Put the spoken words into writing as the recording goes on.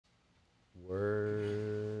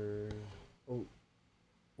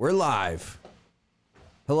We're live.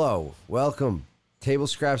 Hello, welcome. Table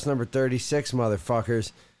scraps number 36,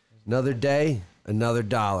 motherfuckers. Another day, another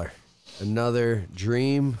dollar, another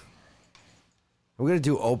dream. I'm going to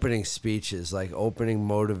do opening speeches, like opening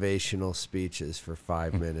motivational speeches for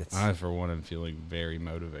 5 minutes. I, for one, am feeling very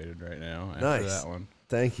motivated right now after Nice. that one.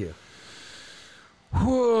 Thank you. We're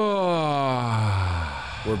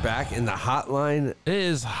back in the hotline. It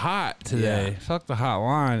is hot today. Yeah. Fuck the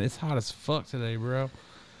hotline. It's hot as fuck today, bro.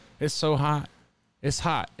 It's so hot. It's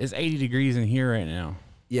hot. It's 80 degrees in here right now.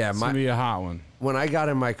 Yeah, It's going to be a hot one. when I got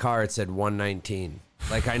in my car, it said 119.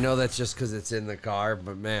 Like, I know that's just because it's in the car,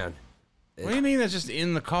 but man. What do you mean that's just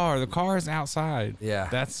in the car? The car is outside. Yeah.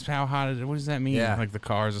 That's how hot it is. What does that mean? Yeah. Like the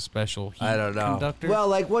car is a special heat I don't know. conductor? Well,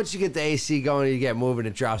 like once you get the AC going, you get moving,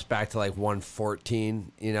 it drops back to like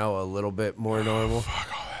 114, you know, a little bit more normal. Fuck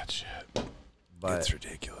all that shit. But It's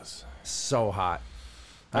ridiculous. so hot.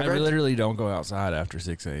 I literally don't go outside after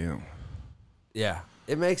 6 a.m. Yeah,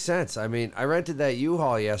 it makes sense. I mean, I rented that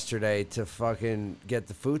U-Haul yesterday to fucking get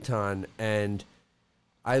the futon, and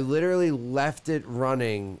I literally left it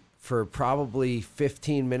running for probably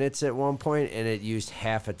 15 minutes at one point, and it used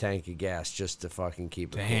half a tank of gas just to fucking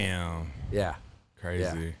keep it cool. Damn. Yeah. Crazy.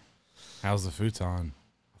 Yeah. How's the futon?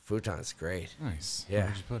 Futon's great. Nice. Yeah.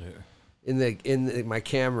 Where'd you put it? In my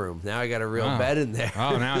cam room. Now I got a real bed in there.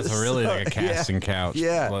 Oh, now it's really like a casting couch.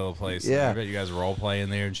 Yeah. Little place. Yeah. I bet you guys role play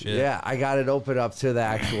in there and shit. Yeah, I got it open up to the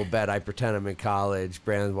actual bed. I pretend I'm in college.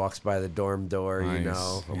 Brandon walks by the dorm door, Nice. you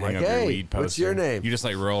know. I'm You like, hang up your hey, weed what's poster. your name? You just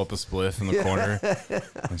like roll up a spliff in the corner.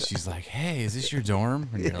 And she's like, hey, is this your dorm?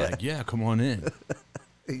 And you're like, yeah, come on in.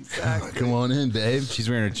 Exactly. Come on in, babe. She's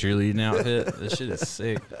wearing a cheerleading outfit. This shit is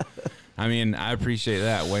sick. I mean, I appreciate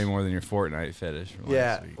that way more than your Fortnite fetish from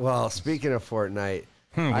Yeah, last week. well, speaking of Fortnite,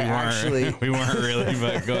 we weren't really,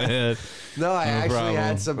 but go ahead. No, I actually problem.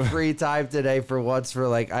 had some free time today for once for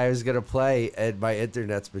like I was gonna play and my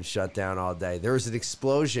internet's been shut down all day. There was an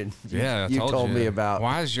explosion. Yeah, you told me about.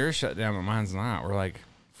 Why is yours shut down but mine's not? We're like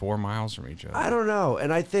 4 miles from each other. I don't know,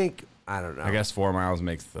 and I think I don't know. I guess 4 miles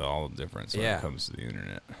makes all the difference when Yeah. it comes to the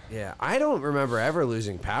internet. Yeah, I don't remember ever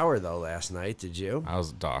losing power though last night. Did you? I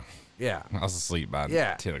was Yeah. I was asleep by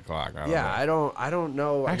Yeah. 10 o'clock. I don't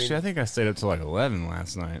know. Actually, I think I stayed up till like 11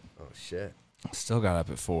 last night. Oh shit. Still got up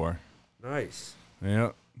at 4. Nice.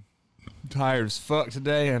 Yep. Tired as fuck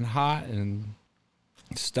today and hot and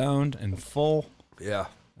stoned and full. Yeah.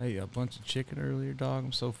 I ate a bunch of chicken earlier, dog.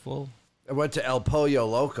 I'm so full. I went to El Pollo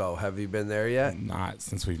Loco. Have you been there yet? Not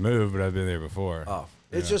since we moved, but I've been there before. Oh,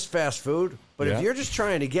 it's just fast food. But Yeah. if you're just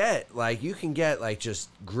trying to get, like, you can get, like, just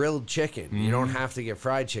grilled chicken. You don't have to get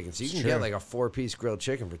fried chicken. So you can get, true. like, a 4-piece grilled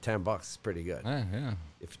chicken for $10. It's pretty good. Yeah.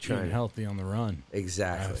 If you're trying Eating healthy on the run.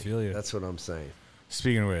 Exactly. I feel you. That's what I'm saying.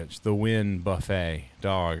 Speaking of which, the Wynn Buffet,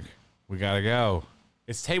 dog, we gotta go.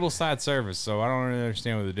 It's tableside service, so I don't really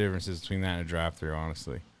understand what the difference is between that and a drive-thru,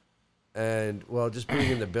 honestly. And, well, just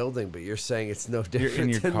being in the building, but you're saying it's no in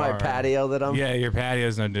different your than my car. patio that I'm... Yeah, your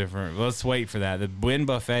patio's no different. Let's wait for that. The Wynn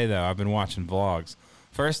Buffet, though, I've been watching vlogs.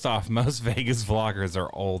 First off, most Vegas vloggers are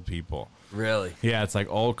old people. Really? Yeah, it's like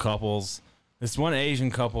old couples. This one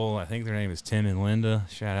Asian couple, I think their name is Tim and Linda.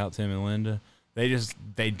 Shout out Tim and Linda. They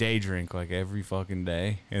day drink like every fucking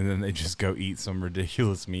day, and then they just go eat some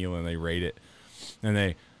ridiculous meal and they rate it.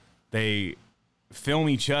 And they film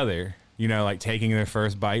each other, you know, like taking their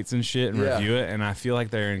first bites and shit and Yeah. review it. And I feel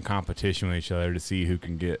like they're in competition with each other to see who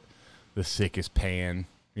can get the sickest pan.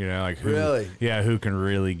 You know, like who, Really? Yeah, who can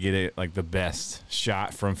really get it like the best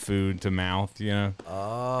shot from food to mouth, you know?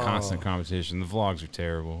 Oh. Constant competition. The vlogs are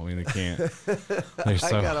terrible. I mean, they can't. They're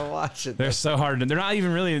so, I gotta watch it. they're so hard. They're not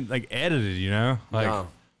even really like edited, you know? Like No.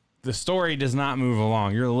 the story does not move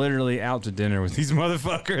along. You're literally out to dinner with these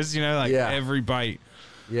motherfuckers, you know, like Yeah. every bite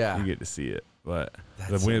Yeah. you get to see it. But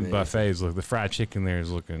That's the Wynn amazing. buffets look, the fried chicken there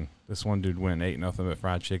is looking, this one dude went and ate nothing but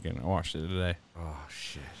fried chicken. I watched it today. Oh,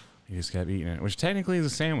 shit. He just kept eating it, which technically is a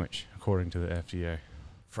sandwich, according to the FDA.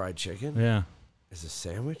 Fried chicken Yeah. is a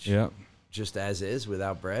sandwich? Yep. Just as is,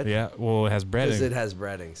 without bread? Yeah. Well, it has breading. Because it has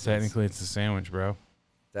breading. So Technically, it's a sandwich, bro.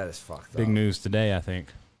 that is fucked Big up. news today, I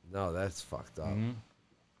think. No, that's fucked up. Mhm.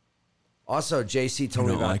 Also, JC told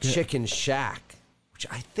me don't about like it? Chicken Shack, which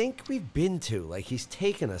I think we've been to. Like, he's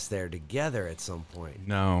taken us there together at some point.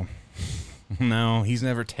 No. No, he's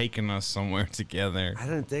never taken us somewhere together. I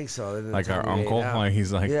didn't think so. other than Like the our time we ate uncle. out. Like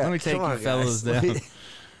he's like, Yeah, let me take come you on, fellas guys. down.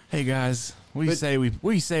 Hey guys, what do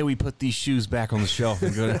you say we put these shoes back on the shelf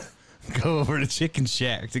and go over to Chicken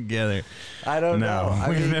Shack together? I don't know. I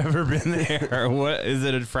We've mean, never been there. What is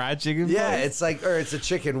it? A fried chicken? yeah, place? it's like, or it's a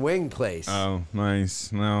chicken wing place. Oh,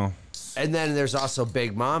 nice. No, Nice. And then there's also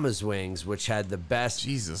Big Mama's Wings, which had the best.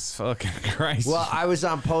 Jesus fucking Christ. Well, I was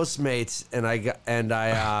on Postmates, and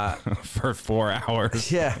I for 4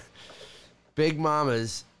 hours. yeah, Big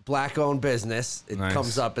Mama's black-owned business. It Nice.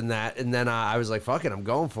 comes up in that, and then I was like, "Fuck it, I'm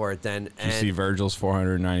going for it." Then Did you see Virgil's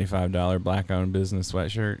 $495 black-owned business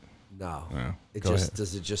sweatshirt? no, No. it Go just ahead.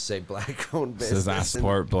 does it just say black-owned It business? says I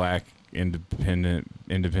support black independent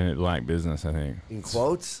black business. I think in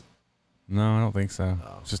quotes. No, I don't think so.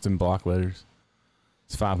 Oh. It's just in block letters.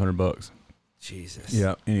 It's $500. Jesus.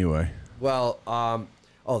 Yeah. Anyway. Well,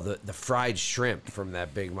 the fried shrimp from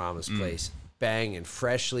that Big Mama's place. Banging,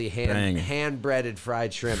 freshly hand-breaded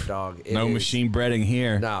fried shrimp, dog. No machine breading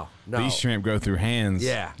here. No. These shrimp go through hands.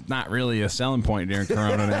 Yeah. Not really a selling point during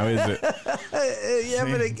Corona now, is it? Yeah,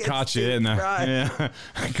 but it gets Caught you in deep-fried.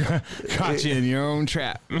 Caught you in your own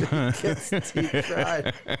trap. It's deep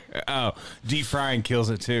fried. Oh, deep frying kills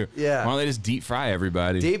it too. Yeah. Why don't they just deep fry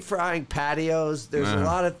everybody? Deep frying patios. There's a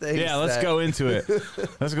lot of things. Yeah, let's go into it.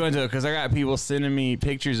 Let's go into it because I got people sending me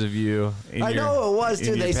pictures of you. I know who it was,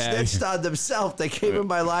 too. They patio. snitched on themselves. They came in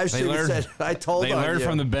my live stream and said, I told They on learned you.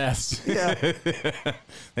 from the best. Yeah.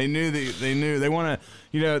 They knew they want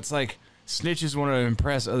to, it's like snitches want to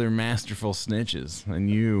impress other masterful snitches, and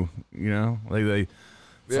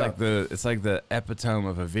it's like the epitome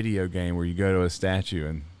of a video game where you go to a statue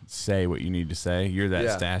and say what you need to say. You're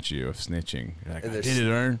that statue of snitching. You're like, I did it,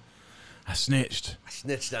 Ern. I snitched. I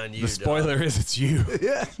snitched on you. The spoiler is it's you.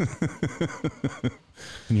 Yeah.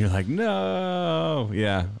 And you're like, no.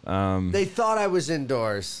 Yeah. They thought I was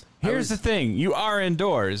indoors. Here's the thing. You are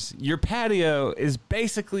indoors. Your patio is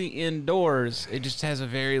basically indoors. It just has a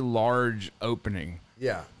very large opening.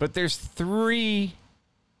 Yeah. But there's 3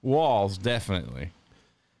 walls, definitely.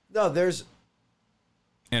 No, there's.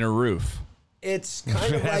 And a roof. It's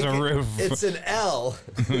kind of It has like a roof. It's an L.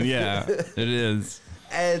 Yeah, it is.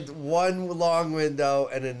 And one long window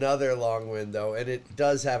and another long window, and it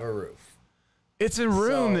does have a roof. It's a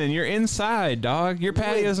room, So- then. You're inside, dog. Your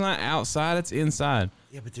patio's not outside. It's inside.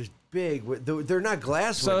 Yeah, but there's big. They're not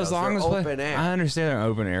glass So windows. as long they're as open air. I understand they're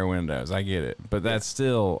open air windows, I get it, but that's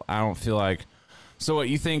still I don't feel like. So what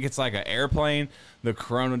you think it's like an airplane? The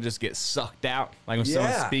corona just gets sucked out, like when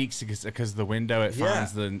someone speaks because the window it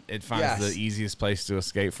finds the easiest place to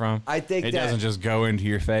escape from. I think it that- doesn't just go into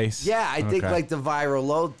your face. Yeah, I think Okay. like the viral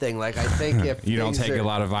load thing. Like I think if You don't things take a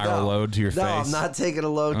lot of viral load to your no, face? I'm not taking a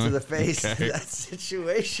load to the face Okay. in that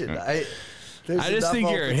situation. I just think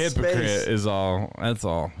you're a hypocrite is all. That's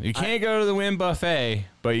all. You can't go to the Wynn buffet,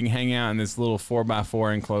 but you can hang out in this little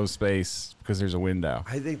 4x4 enclosed space because there's a window.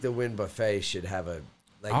 I think the Wynn buffet should have a.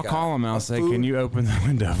 Like I'll call him. I'll say, food- "Can you open the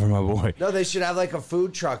window for my boy?" No, they should have like a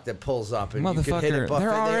food truck that pulls up and you can hit a Motherfucker, buffet. they're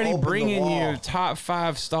They already open the bringing wall. you top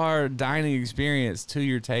 5-star dining experience to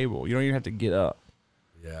your table. You don't even have to get up.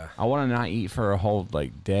 Yeah. I want to not eat for a whole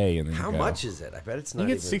day and then How go. much is it? I bet it's You not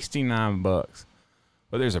get even. $69.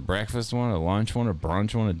 But there's a breakfast one, a lunch one, a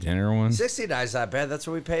brunch one, a dinner one. $69 is not bad. That's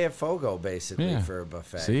what we pay at Fogo basically Yeah. for a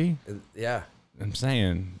buffet. See? Yeah. I'm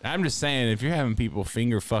just saying, if you're having people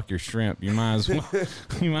finger fuck your shrimp, you might as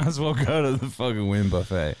well, go to the fucking Wynn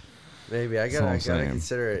buffet. Maybe I all I'm gotta saying.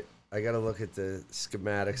 consider it. I gotta look at the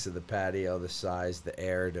schematics of the patio, the size, the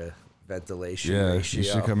air to ventilation Yeah, ratio. you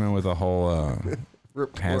should come in with a whole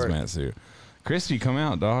Report. hazmat suit. Crispy, come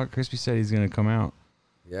out, dog. Crispy said he's gonna come out,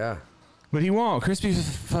 Yeah. but he won't. Crispy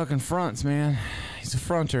fucking fronts, man. He's a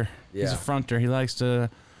fronter. He's Yeah. a fronter. He likes to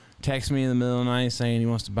text me in the middle of the night saying he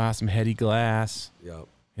wants to buy some Heady glass. Yep.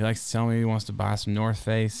 He likes to tell me he wants to buy some North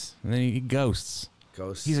Face, and then he ghosts.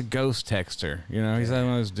 Ghost. He's a ghost texter. He's like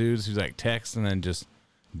one of those dudes who's like text and then just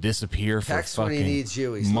disappear for text fucking when he needs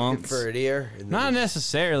you. He's months. looking for an ear. And then Not he's-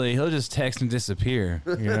 necessarily. He'll just text and disappear.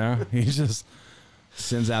 He just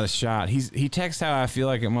sends out a shot. He texts how I feel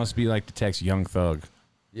like it must be like to text Young Thug.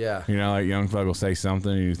 Yeah. Like Young Thug will say something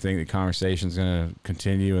and you think the conversation's gonna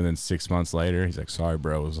continue, and then 6 months later he's like, "Sorry,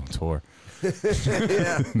 bro, I was on tour."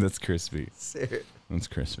 Yeah. That's crispy. Serious. That's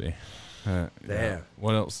crispy. Damn.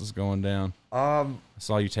 What else is going down? I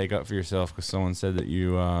saw you take up for yourself because someone said that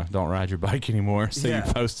you don't ride your bike anymore, so Yeah.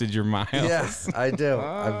 you posted your miles. Yes, I do.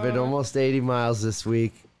 I've been almost 80 miles this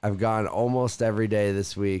week. I've gone almost every day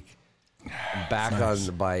this week. I'm back on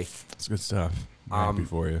the bike. It's good stuff. I'm happy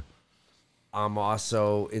for you. I'm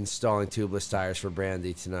also installing tubeless tires for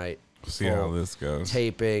Brandy tonight. See how this goes.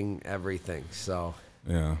 Taping, everything. So,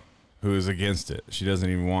 Yeah. Who is against it? She doesn't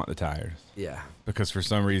even want the tires yeah. because for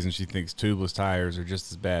some reason she thinks tubeless tires are just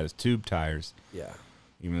as bad as tube tires. Yeah.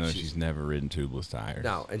 even though she's never ridden tubeless tires.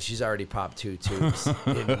 No, and she's already popped 2 tubes in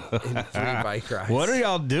 3 bike rides. What are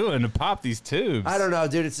y'all doing to pop these tubes? I don't know,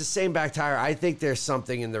 dude. It's the same back tire. I think there's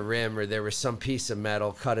something in the rim, or there was some piece of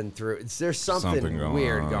metal cutting through. There's something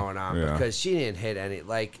weird going on because she didn't hit any.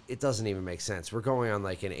 Like, it doesn't even make sense. We're going on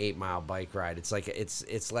like an 8-mile bike ride. It's like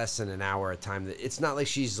it's less than an hour at a time. It's not like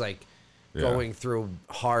she's like going through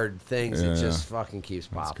hard things. It just fucking keeps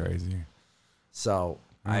popping. That's crazy. So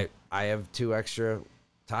I have 2 extra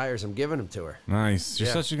tires. I'm giving them to her. Nice. You're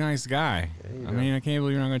such a nice guy. Yeah, I mean, I can't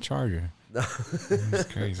believe you're not going to charge her. That's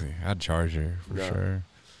crazy. I'd charge her for sure.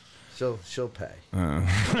 She'll pay. One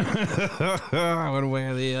way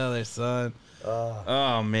or the other, son.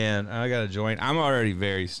 Oh, man. I got a joint. I'm already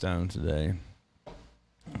very stoned today.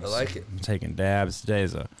 I like it. I'm taking dabs. Today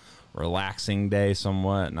is a relaxing day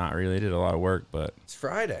somewhat. Not really. I did a lot of work, but... It's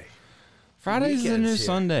Friday. Friday's the new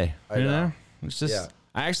Sunday. I know. It's just...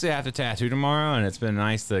 I actually have to tattoo tomorrow, and it's been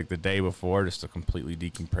nice like the day before just to completely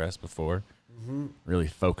decompress before. Really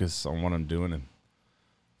focus on what I'm doing and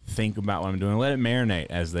think about what I'm doing. Let it marinate,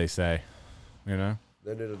 as they say. You know?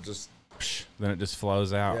 Then it'll just... Then it just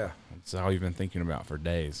flows out. Yeah. It's all you've been thinking about for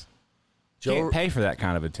days. Joe... Can't pay for that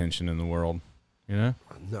kind of attention in the world. You know?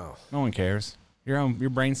 No. No one cares. Your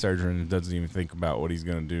brain surgeon doesn't even think about what he's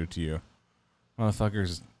going to do to you.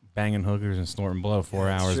 Motherfuckers banging hookers and snorting blow 4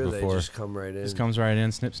 hours before. They just come right in. Just comes right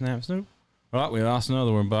in, snip, snap, snoop. Well, we lost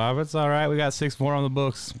another one, Bob. It's all right. We got 6 more on the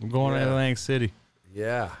books. We're going to Atlantic City.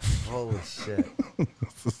 Yeah. Holy shit.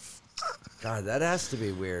 God, that has to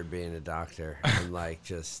be weird being a doctor and like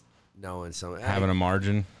just knowing something. Having a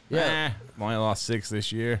margin. Yeah. I only lost 6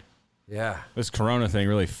 this year. Yeah. This Corona thing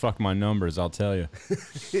really fucked my numbers, I'll tell you.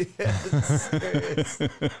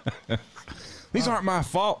 These aren't my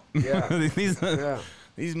fault. Yeah.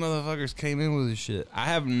 These motherfuckers came in with this shit. I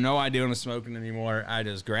have no idea when I'm smoking anymore. I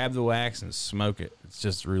just grab the wax and smoke it. It's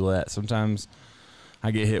just roulette. Sometimes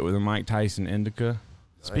I get hit with a Mike Tyson indica.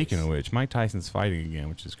 Nice. Speaking of which, Mike Tyson's fighting again,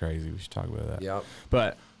 which is crazy. We should talk about that. Yep.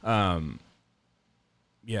 But,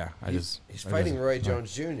 he's fighting Roy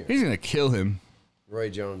Jones Jr. He's going to kill him. Roy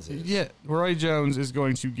Jones is. Yeah, Roy Jones is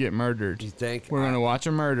going to get murdered. You think? We're going to watch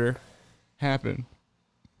a murder happen.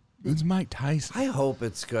 It's Mike Tyson. I hope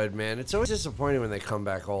it's good, man. It's always disappointing when they come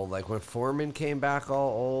back old. Like when Foreman came back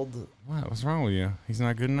all old. What? What's wrong with you? He's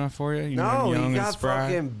not good enough for you? No, he got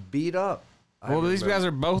fucking beat up. Well, these guys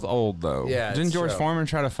are both old, though. Yeah, Didn't George Foreman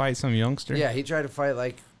try to fight some youngster? Yeah, he tried to fight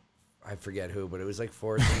like... I forget who, but it was like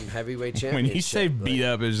for some heavyweight championship. When you say beat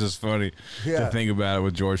up, it's just funny to think about it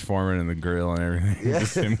with George Foreman and the grill and everything. Yeah.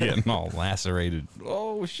 Just him getting all lacerated.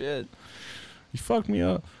 Oh, shit. You fucked me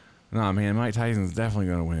up. Nah, man, Mike Tyson's definitely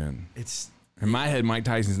going to win. In my head, Mike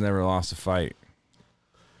Tyson's never lost a fight.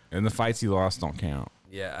 And the fights he lost don't count.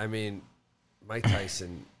 Yeah, I mean, Mike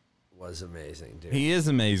Tyson was amazing, dude. He is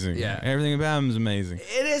amazing. Yeah. Everything about him is amazing.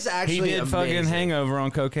 It is actually He did fucking Hangover on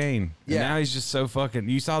cocaine. Yeah. And now he's just so fucking...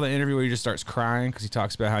 You saw the interview where he just starts crying because he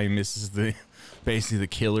talks about how he misses basically the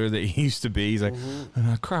killer that he used to be. He's like,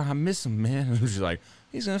 I cry, I miss him, man. And he's like,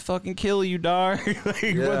 he's going to fucking kill you, dog. Like,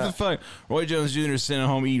 what the fuck? Roy Jones Jr. is sitting at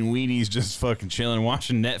home eating Wheaties, just fucking chilling,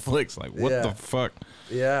 watching Netflix. Like, what the fuck?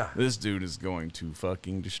 Yeah. This dude is going to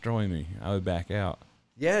fucking destroy me. I would back out.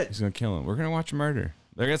 Yeah. He's going to kill him. We're going to watch a murder.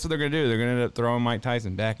 That's what they're going to do. They're going to end up throwing Mike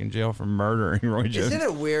Tyson back in jail for murdering Roy Jones. Isn't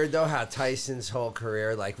it weird, though, how Tyson's whole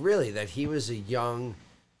career, like, really, that he was a young,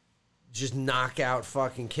 just knockout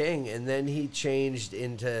fucking king, and then he changed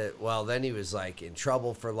into, well, then he was, like, in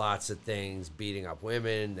trouble for lots of things, beating up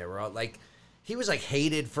women. They were all, like, he was, like,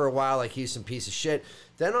 hated for a while, like he was some piece of shit.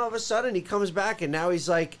 Then all of a sudden he comes back, and now he's,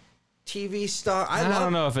 like, TV star. I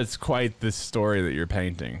don't know if it's quite the story that you're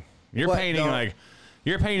painting. You're painting, like...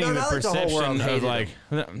 You're painting the perception of, like,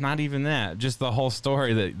 not even that, just the whole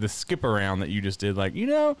story, the skip around that you just did. Like, you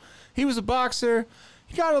know, he was a boxer,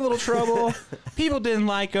 he got in a little trouble, people didn't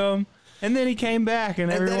like him, and then he came back,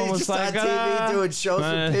 and everyone was like, on TV doing shows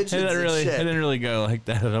with pigeons and shit. It didn't really go like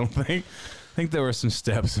that, I don't think. I think there were some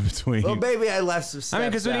steps in between. Well, maybe I left some steps. I mean,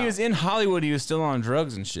 because when he was in Hollywood, he was still on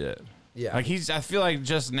drugs and shit. Yeah. Like, I feel like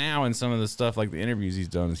just now in some of the stuff, like the interviews he's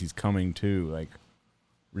done, is he's coming to, like,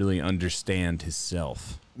 really understand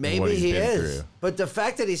himself. Maybe he is. But the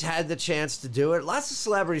fact that he's had the chance to do it, lots of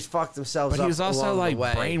celebrities fucked themselves up. But he was also like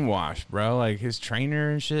way. brainwashed, bro. Like his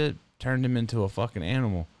trainer and shit turned him into a fucking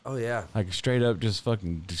animal. Oh yeah. Like straight up just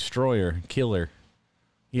fucking destroyer, killer.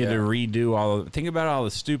 He had to redo all of think about all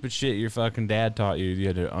the stupid shit your fucking dad taught you. You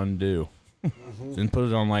had to undo. And put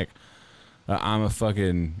it on like I'm a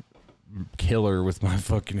fucking killer with my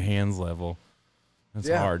fucking hands level. That's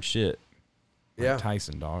hard shit. Like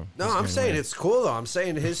Tyson, dog. No, I'm saying it's cool though. I'm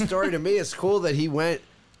saying his story to me is cool that he went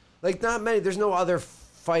like not many. There's no other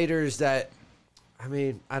fighters that, I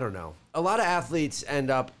mean, I don't know. A lot of athletes end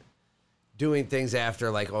up doing things after,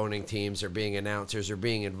 like owning teams or being announcers or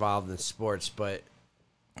being involved in sports, but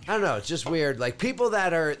I don't know. It's just weird. Like people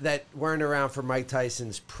that weren't around for Mike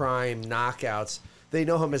Tyson's prime knockouts, they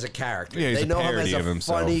know him as a character. Yeah, they know him as a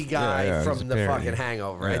himself. funny guy from the parody. fucking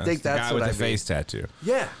Hangover. Yeah, I think that's the guy what with I the mean. face tattoo.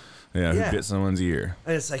 Yeah. Yeah, Yeah. who bit someone's ear.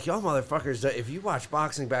 And it's like, yo, motherfuckers, if you watch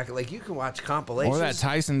boxing back, like, you can watch compilations. Or that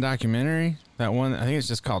Tyson documentary, that one, I think it's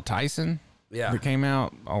just called Tyson. Yeah. That came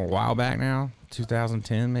out a while back now,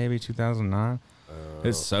 2010, maybe 2009.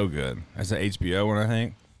 It's so good. That's an HBO one, I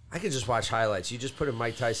think. I could just watch highlights. You just put in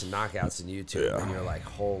Mike Tyson knockouts in YouTube, and you're like,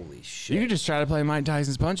 holy shit. You could just try to play Mike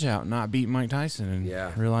Tyson's Punch-Out, not beat Mike Tyson,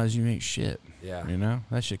 and realize you ain't shit. Yeah. You know?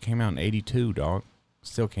 That shit came out in 82, dog.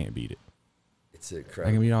 Still can't beat it. It's I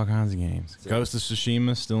incredible. can beat all kinds of games. Ghost of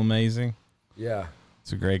Tsushima, still amazing. Yeah.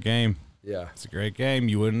 It's a great game. Yeah. It's a great game.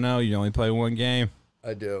 You wouldn't know. You only play one game.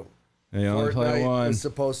 I do. You only play Fortnite one. is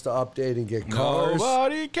supposed to update and get cars.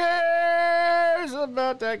 Nobody cares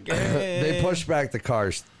about that game. They pushed back the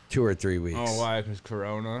cars 2 or 3 weeks. Oh, why? Because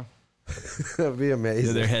Corona? That'd be Do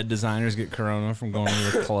amazing. their head designers get Corona from going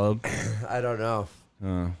to the club? I don't know.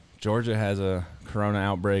 Georgia has a Corona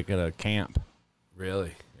outbreak at a camp.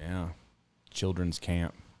 Really? Yeah. Children's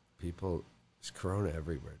camp. People, there's Corona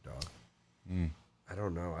everywhere, dog. I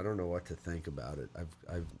don't know. I don't know what to think about it.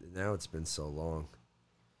 I've now it's been so long.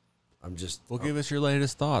 I'm just. Well, give us your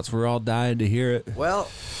latest thoughts. We're all dying to hear it. Well,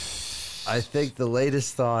 I think the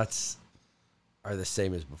latest thoughts are the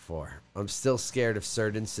same as before. I'm still scared of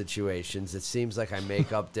certain situations. It seems like I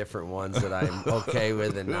make up different ones that I'm okay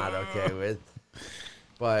with and not okay with.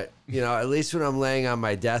 But, you know, at least when I'm laying on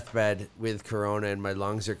my deathbed with Corona and my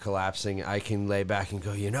lungs are collapsing, I can lay back and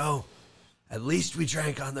go, you know, at least we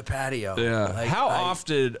drank on the patio. Yeah. Like, How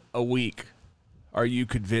often a week are you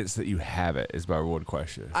convinced that you have it, is my one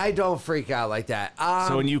question. I don't freak out like that.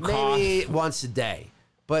 So when you maybe cough- once a day,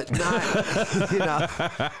 but not, you know,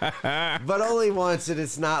 but only once, and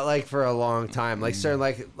it's not like for a long time. Like certain,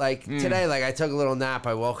 like today, like I took a little nap.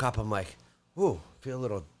 I woke up. I'm like, ooh, feel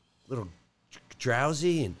a little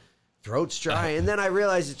drowsy and throat's dry, and then I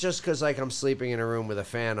realized it's just because like I'm sleeping in a room with a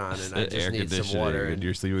fan on, and I just need some water. And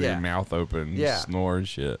you're sleeping with your mouth open, snore and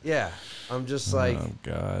shit. Yeah, I'm just like, oh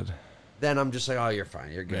god. Then I'm just like, oh, you're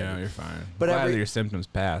fine, you're good. Yeah, you're fine. But Glad that your symptoms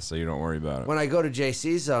pass, so you don't worry about it. When I go to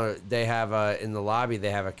JC's, they have in the lobby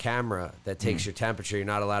they have a camera that takes your temperature. You're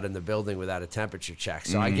not allowed in the building without a temperature check.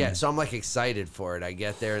 So I'm like excited for it. I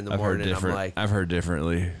get there in the morning, and I'm like, I've heard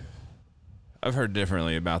differently. I've heard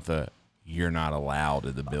differently about the you're not allowed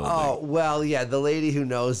in the building. oh well, yeah. The lady who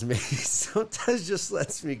knows me sometimes just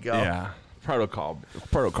lets me go. Yeah. Protocol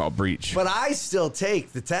breach. But I still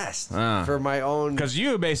take the test for my own. Because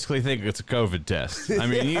you basically think it's a COVID test. I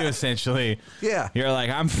mean, you essentially, you're like,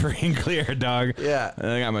 I'm free and clear, dog. Yeah.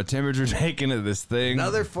 I got my temperature taken at this thing.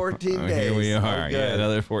 Another 14 days. Here we are. I'm good. Yeah,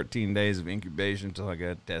 another 14 days of incubation until I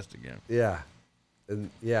got to test again. Yeah. And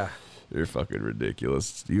yeah. You're fucking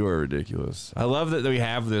ridiculous. You are ridiculous. I love that we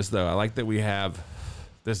have this, though. I like that we have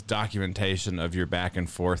this documentation of your back and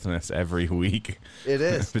forthness every week. It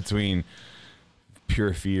is. Between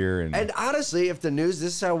pure fear and honestly, if the news,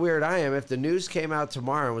 this is how weird I am, if the news came out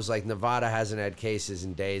tomorrow and was like Nevada hasn't had cases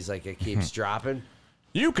in days, like it keeps dropping,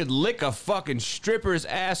 you could lick a fucking stripper's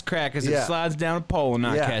ass crack as it slides down a pole and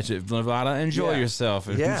not catch it. Nevada, enjoy yourself.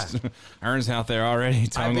 Ern's out there already,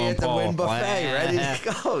 tongue on at the pole. Wynn Buffet, ready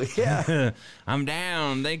to go. Yeah. I'm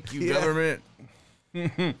down. Thank you, government.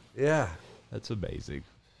 Yeah. That's amazing.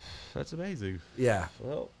 That's amazing. Yeah.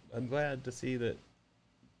 Well, I'm glad to see that.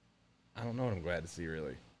 I don't know what I'm glad to see,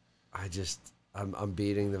 really. I'm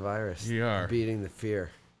beating the virus. You are. I'm beating the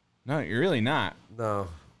fear. No, you're really not. No.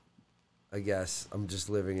 I guess I'm just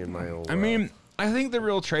living in my own world. I mean, I think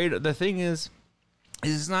the thing is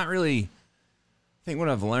it's not really, I think what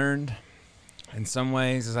I've learned in some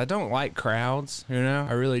ways is I don't like crowds, you know?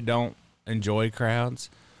 I really don't enjoy crowds.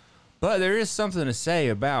 But there is something to say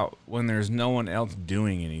about when there's no one else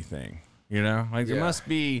doing anything, you know? Like there must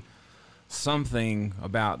be something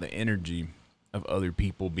about the energy of other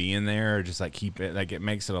people being there, or just like keep it, like it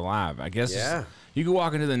makes it alive. I guess you could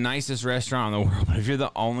walk into the nicest restaurant in the world, but if you're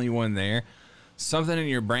the only one there, something in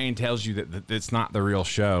your brain tells you that it's not the real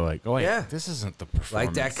show. Like, oh wait, this isn't the performance.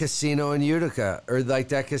 Like that casino in Utica, or like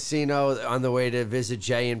that casino on the way to visit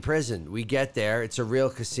Jay in prison. We get there, it's a real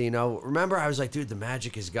casino. Remember, I was like, dude, the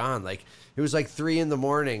magic is gone. Like, It was like 3 in the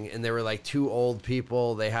morning, and there were like 2 old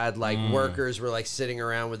people. They had like workers were like sitting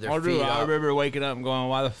around with their feet up. I remember waking up and going,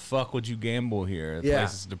 "Why the fuck would you gamble here? The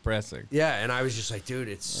place is depressing." Yeah, and I was just like, dude,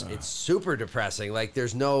 it's super depressing. Like,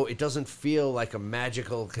 it doesn't feel like a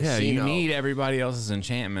magical casino. Yeah, you need everybody else's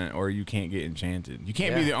enchantment, or you can't get enchanted. You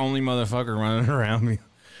can't be the only motherfucker running around me.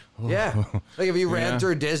 Yeah, like if you ran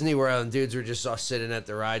through Disney World and dudes were just all sitting at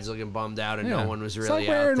the rides looking bummed out, and no one was really it's like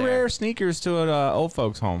wearing out there. rare sneakers to an old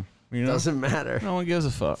folks' home. You know? Doesn't matter. No one gives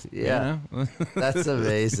a fuck. Yeah, you know? That's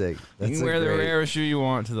amazing. You can wear the rarest shoe you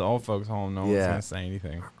want to the old folks' home. No one's gonna say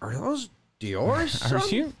anything. Are those Dior's? Are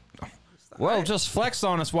you? Well, just flex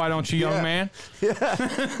on us, why don't you, young man?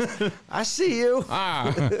 Yeah. I see you.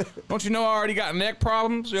 Don't you know I already got neck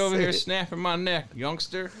problems? You're over here snapping my neck,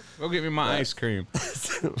 youngster. Go get me my ice cream.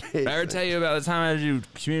 Did I ever tell you about the time I had to do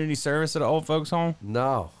community service at an old folks' home?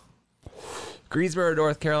 No. Greensboro,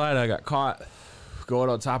 North Carolina. I got caught going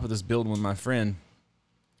on top of this building with my friend.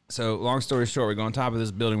 So, long story short, we go on top of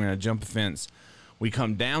this building. We're going to jump a fence. We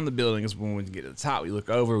come down the building. Is when we get to the top. We look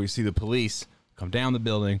over. We see the police come down the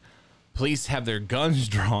building. Police have their guns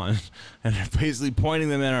drawn, and they're basically pointing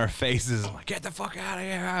them in our faces. I'm like, get the fuck out of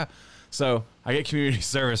here. So I get community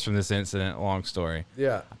service from this incident, long story.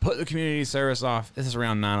 Yeah. I put the community service off. This is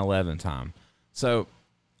around 9/11 time. So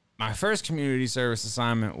my first community service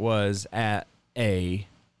assignment was at a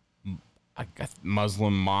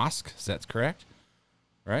Muslim mosque. Is that correct?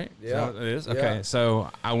 Right? Yeah. Is that what it is? Okay. Yeah.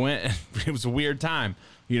 So I went, it was a weird time,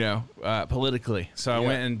 politically. So I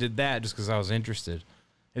went and did that just because I was interested.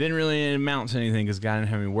 It didn't really amount to anything because God didn't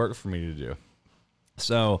have any work for me to do.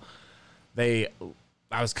 So I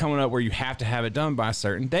was coming up where you have to have it done by a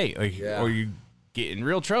certain date, or you get in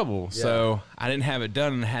real trouble. Yeah. So I didn't have it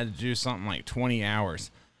done, and I had to do something like 20 hours.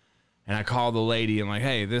 And I called the lady and like,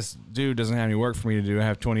 hey, this dude doesn't have any work for me to do. I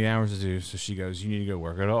have 20 hours to do. So she goes, you need to go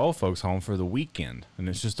work at an old folks home for the weekend. And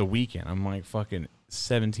it's just a weekend. I'm like fucking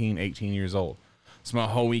 17, 18 years old. So my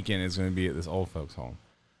whole weekend is going to be at this old folks home.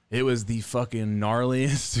 It was the fucking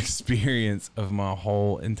gnarliest experience of my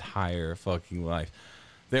whole entire fucking life.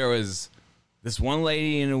 There was this one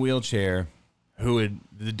lady in a wheelchair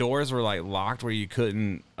the doors were like locked where you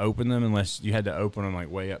couldn't open them unless you had to open them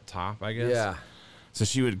like way up top, I guess. Yeah. So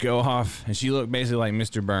she would go off, and she looked basically like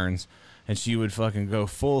Mr. Burns, and she would fucking go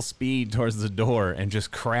full speed towards the door and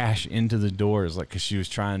just crash into the doors, like, because she was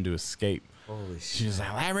trying to escape. Holy shit. She was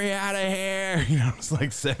like, let me out of here. I was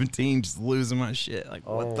like 17, just losing my shit. Like,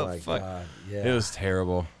 what the fuck? God. Yeah. It was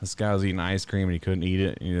terrible. This guy was eating ice cream, and he couldn't eat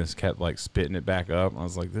it. And he just kept, like, spitting it back up. I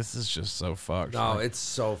was like, this is just so fucked. No, like, it's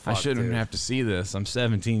so fucked, I shouldn't have to see this. I'm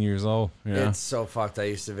 17 years old. It's so fucked. I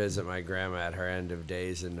used to visit my grandma at her end of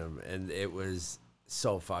days, and it was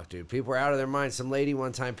so fucked, dude. People were out of their minds. Some lady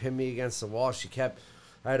one time pinned me against the wall.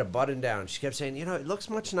 I had a button down. She kept saying, it looks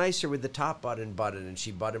much nicer with the top button, and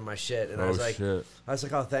she buttoned my shit. And I was like,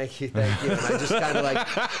 oh, thank you. And I just kind of like,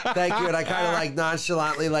 thank you. And I kind of like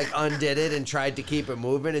nonchalantly like undid it and tried to keep it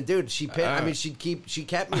moving. And dude, she kept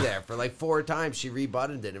me there for like 4 times. She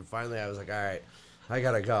rebuttoned it. And finally I was like, all right, I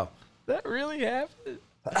gotta go. That really happened?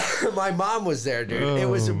 My mom was there, dude. It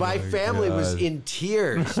was my family was in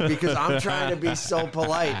tears because I'm trying to be so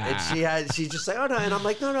polite, and she's just like, oh no, and I'm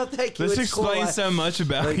like, no, thank you. This it's explains cool. so much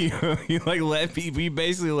about you. You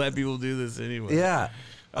basically let people do this anyway. Yeah.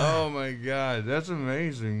 Oh my god, that's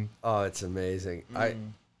amazing. Oh, it's amazing.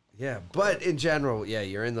 Yeah, but in general,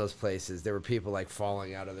 you're in those places. There were people like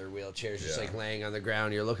falling out of their wheelchairs, just like laying on the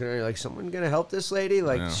ground. You're looking at her, you're like, someone gonna help this lady?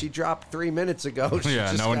 Like she dropped 3 minutes ago. She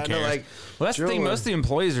just no one cares. Like, well, that's the thing. Most of the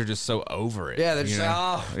the are just so over it. Yeah, they're just like,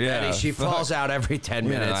 oh, Betty, she falls out every 10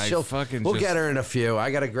 minutes. We'll get her in a few.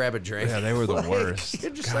 I gotta grab a drink. Yeah, they were the worst.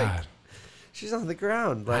 You're just like, she's on the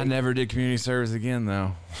ground. Like, I never did community service again,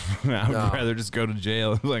 though. I would rather just go to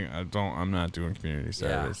jail. Like, I'm not doing community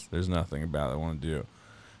service. There's nothing about it I want to do.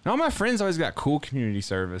 And all my friends always got cool community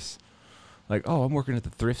service. Like, oh, I'm working at the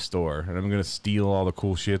thrift store, and I'm going to steal all the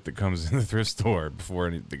cool shit that comes in the thrift store before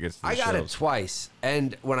it gets to the I got shelves. it twice.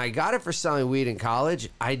 And when I got it for selling weed in college,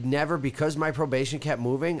 I'd never, because my probation kept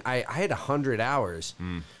moving, I had 100 hours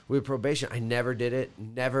with probation. I never did it.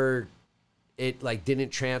 It like didn't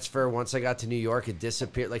transfer. Once I got to New York, it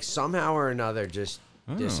disappeared. Like somehow or another just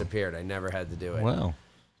disappeared. I never had to do it. Wow.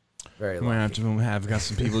 Very lucky. I'm going to have got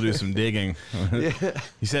some people do some digging. You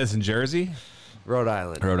said it's in Jersey? Rhode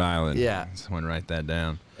Island. Rhode Island. Yeah. Someone write that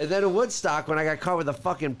down. And then in Woodstock, when I got caught with a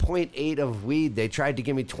fucking 0.8 of weed, they tried to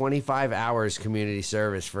give me 25 hours community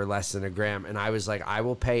service for less than a gram. And I was like, I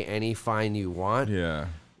will pay any fine you want. Yeah.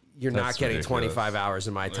 You're not getting ridiculous. 25 hours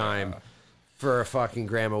of my time for a fucking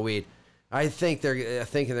gram of weed. I think they're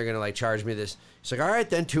thinking they're going to like charge me this. It's like, all right,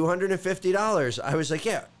 then $250. I was like,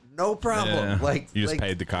 yeah. no problem. Yeah. Like you just like,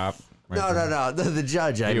 paid the cop. Right No, there. no, no. The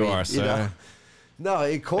judge. I You mean, are, sir. know. No,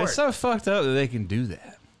 in court. It's so fucked up that they can do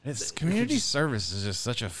that. It's community service is just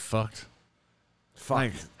such a fucked.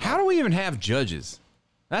 Like, how do we even have judges?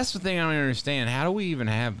 That's the thing I don't understand. How do we even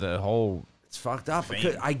have the whole? It's fucked up.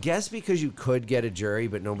 I guess because you could get a jury,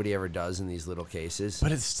 but nobody ever does in these little cases.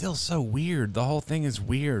 But it's still so weird. The whole thing is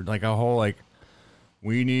weird. Like a whole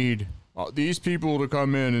we need these people to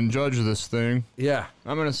come in and judge this thing. Yeah.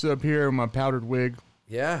 I'm gonna sit up here in my powdered wig.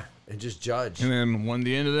 Yeah, and just judge. And then when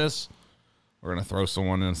the end of this, we're gonna throw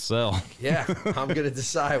someone in a cell. Yeah, I'm gonna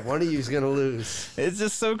decide one of you's gonna lose. It's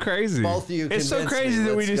just so crazy. Both of you. It's so crazy me.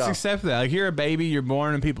 that we Let's just go. accept that. Like you're a baby, you're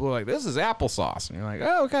born, and people are like, "This is applesauce," and you're like,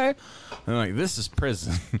 "Oh, okay." And like, "This is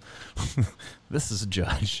prison. This is a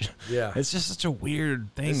judge." Yeah, it's just such a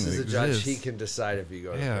weird thing. This is a judge. exists. He can decide if you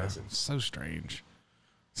go to prison. So strange.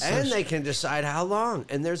 And they can decide how long.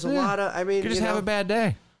 And there's a lot of. I mean, you just have a bad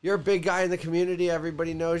day. You're a big guy in the community.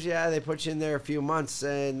 Everybody knows you. Yeah, they put you in there a few months,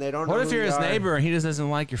 and they don't know What if who you're you his are. neighbor and he just doesn't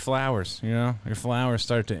like your flowers? You know, your flowers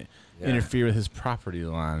start to interfere with his property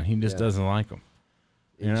line. He just doesn't like them.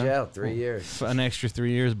 In jail, 3 years. An extra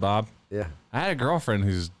 3 years, Bob. Yeah. I had a girlfriend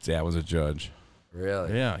whose dad was a judge.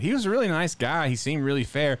 Really? Yeah. He was a really nice guy. He seemed really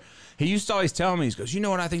fair. He used to always tell me, he goes, you know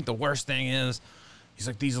what I think the worst thing is? He's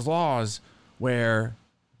like, these laws where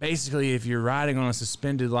basically if you're riding on a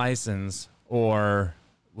suspended license or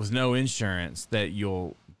with no insurance, that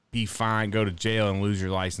you'll be fined, go to jail, and lose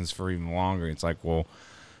your license for even longer. It's like, well,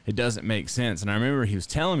 it doesn't make sense. And I remember he was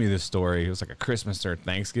telling me this story. It was like a Christmas or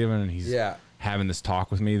Thanksgiving, and he's having this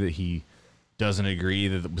talk with me that he doesn't agree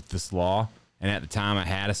with this law. And at the time, I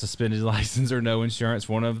had a suspended license or no insurance,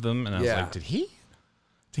 one of them. And I was like, did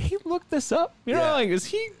he look this up? You know, like, is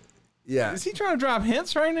he trying to drop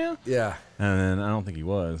hints right now? Yeah. And then I don't think he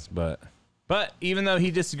was, but even though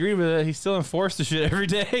he disagreed with it, he still enforced the shit every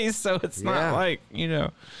day. So it's not like, you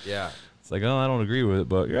know. Yeah. It's like, oh, I don't agree with it,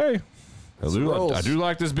 but hey, I do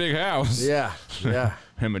like this big house. Yeah. Yeah.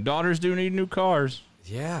 And my daughters do need new cars.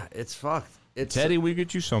 Yeah. It's fucked. It's Teddy, we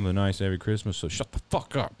get you something nice every Christmas, so shut the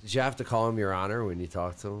fuck up. Did you have to call him Your Honor when you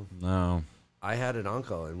talked to him? No. I had an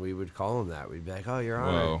uncle, and we would call him that. We'd be like, "Oh, Your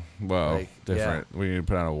Honor." Whoa, Like, different. We need to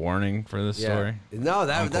put out a warning for this story. No,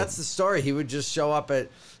 that's the story. He would just show up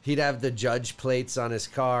he'd have the judge plates on his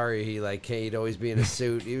car. He'd always be in a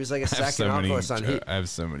suit. He was like a second uncle or something. I have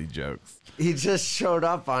so many jokes. He just showed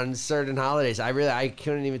up on certain holidays. I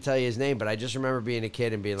couldn't even tell you his name, but I just remember being a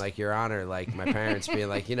kid and being like, Your Honor, like my parents being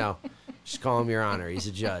like, just call him Your Honor. He's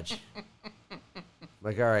a judge.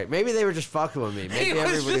 Like, all right, maybe they were just fucking with me. Maybe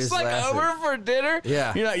everybody was like laughing. over for dinner.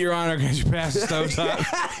 Yeah, you're not Your Honor because you passed the stovetop.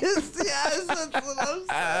 yes, that's what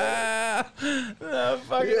I'm saying. No,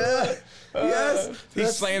 fucking yes. He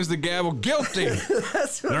slams the gavel. Guilty.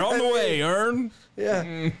 That's what They're on the way, Ern.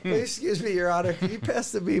 Yeah. Excuse me, Your Honor. Can you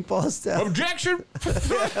pass the meatballs down? Objection.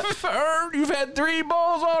 Ern, you've had 3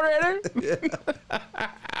 bowls already.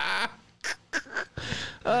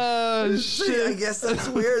 Oh, shit. I guess that's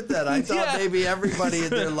weird then. I thought maybe everybody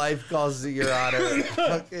in their life calls you Your Honor.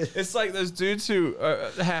 It's like those dudes who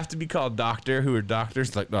have to be called doctor, who are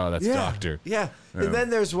doctors. Like, no, that's doctor. Yeah. And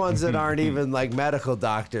then there's ones that aren't even like medical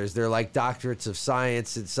doctors. They're like doctorates of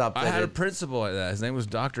science and something. I had a principal like that. His name was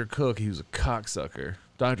Dr. Cook. He was a cocksucker.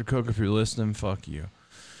 Dr. Cook, if you're listening, fuck you.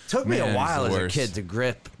 Took me a while as a kid to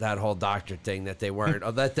grip that whole doctor thing that they weren't,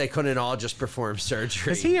 or that they couldn't all just perform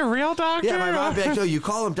surgery. Is he a real doctor? Yeah, my mom would be like, no, you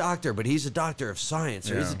call him doctor, but he's a doctor of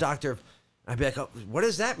science, or he's a doctor of... I'd be like, oh, what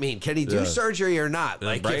does that mean? Can he do surgery or not?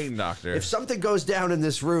 Like, brain doctor. If something goes down in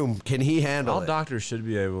this room, can he handle it? All doctors should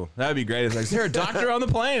be able. That would be great. It's like, is there a doctor on the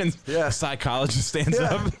plane? And a psychologist stands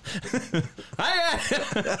up. I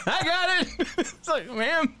got it. It's like,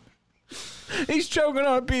 ma'am, he's choking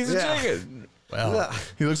on a piece of chicken. Well,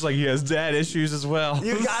 he looks like he has dad issues as well.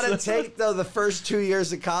 You gotta take the first 2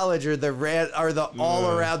 years of college or the all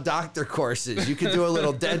around doctor courses. You can do a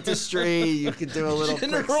little dentistry. You can do a little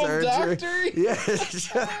quick surgery. Doctor? Yeah,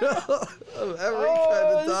 of every kind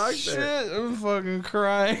of doctor. Shit, I'm fucking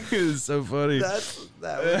crying. It's so funny.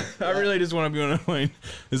 I really just want to be on a plane.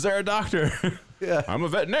 Is there a doctor? Yeah, I'm a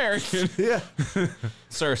veterinarian. Yeah,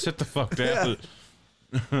 sir, sit the fuck down. Yeah.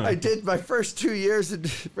 I did my first 2 years in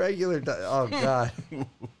regular. Oh God.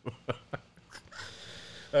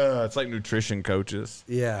 It's like nutrition coaches.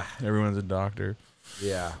 Yeah. Everyone's a doctor.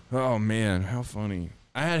 Yeah. Oh man, how funny!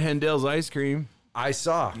 I had Hendel's ice cream. I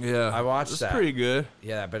saw. Yeah, I watched that. It's pretty good.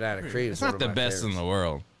 Yeah, banana cream. It's not the best in the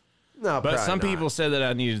world. No, But some probably people not. said that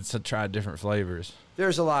I needed to try different flavors.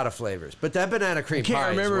 There's a lot of flavors, but that banana cream I can't pie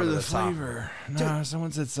remember is one the of the top. flavor. No,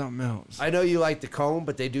 someone said something else. I know you like the cone,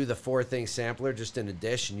 but they do the 4-thing sampler just in a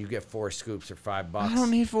dish, and you get 4 scoops for $5. I don't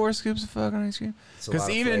need 4 scoops of fucking ice cream. It's a lot Because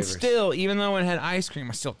of even flavors. still, even though it had ice cream,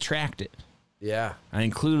 I still tracked it. Yeah. I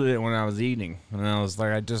included it when I was eating. And I was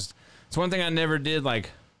like, it's one thing I never did, like,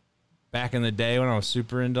 back in the day when I was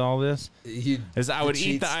super into all this. Is I would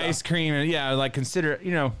eat the ice cream and, yeah, I would, like, consider,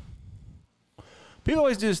 people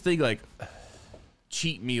always do this thing, like,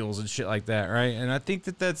 cheat meals and shit like that, right? And I think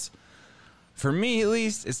that's, for me at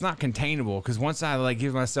least, it's not containable, because once I like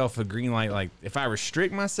give myself a green light, like if I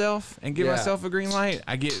restrict myself and give myself a green light,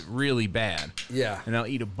 I get really bad. Yeah. And I'll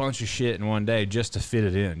eat a bunch of shit in one day just to fit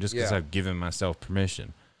it in, just because I've given myself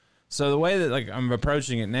permission. So the way that like I'm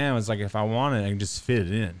approaching it now is like if I want it, I can just fit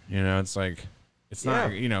it in. It's like it's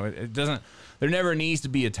not, it doesn't. There never needs to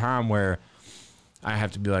be a time where I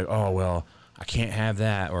have to be like, oh well, I can't have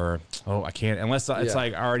that, or oh I can't, unless it's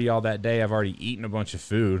like already all that day I've already eaten a bunch of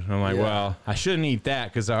food and I'm like, well, I shouldn't eat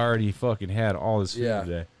that because I already fucking had all this food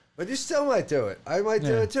today. But you still might do it. I might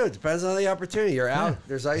do it too. It depends on the opportunity. You're out,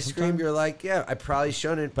 there's ice cream, you're like, I probably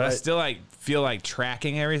shouldn't, but I still like feel like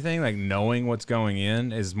tracking everything, like knowing what's going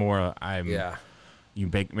in is more you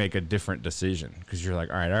make a different decision, because you're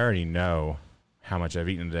like, all right, I already know how much I've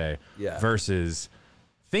eaten today, versus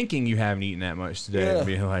thinking you haven't eaten that much today and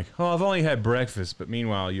being like, oh, I've only had breakfast, but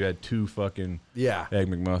meanwhile you had 2 fucking Egg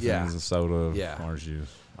McMuffins and soda, orange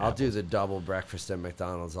juice. I'll do the double breakfast at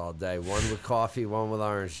McDonald's all day. 1 with coffee, 1 with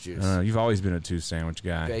orange juice. You've always been a 2 sandwich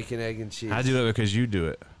guy. Bacon, egg, and cheese. I do it because you do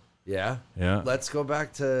it. Yeah? Yeah. Let's go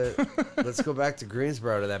back to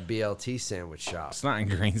Greensboro to that BLT sandwich shop. It's not in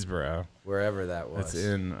Greensboro. Wherever that was. It's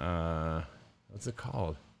in what's it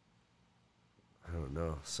called? I don't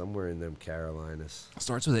know. Somewhere in them Carolinas. It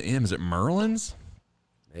starts with an M. Is it Merlin's?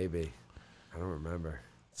 Maybe. I don't remember.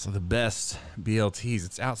 So the best BLTs.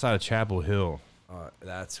 It's outside of Chapel Hill.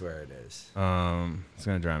 That's where it is. It's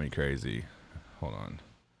gonna drive me crazy. Hold on.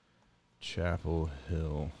 Chapel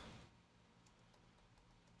Hill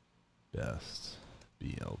best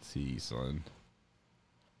BLT, son.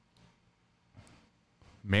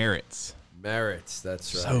 Merritt's. Merritt's,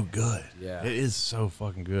 that's right. So good. Yeah. It is so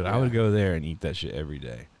fucking good. Yeah. I would go there and eat that shit every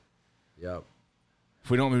day. Yep. If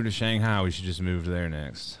we don't move to Shanghai, we should just move there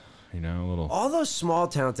next. A little. All those small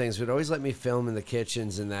town things would always let me film in the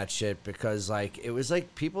kitchens and that shit, because like it was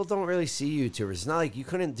like people don't really see YouTubers. It's not like you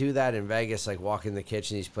couldn't do that in Vegas, like walk in the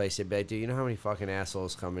kitchen these places. They'd be like, dude, you know how many fucking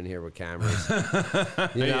assholes come in here with cameras?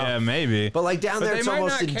 Yeah, maybe. But like down there, it's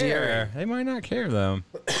almost endearing. They might not care though.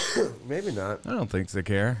 Maybe not. I don't think they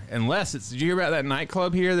care. Unless it's. Did you hear about that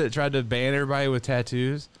nightclub here that tried to ban everybody with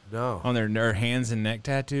tattoos? No. On their hands and neck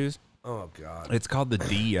tattoos? Oh God. It's called the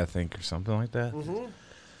D, I think, or something like that. Mm-hmm.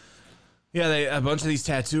 Yeah, a bunch of these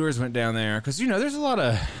tattooers went down there because there's a lot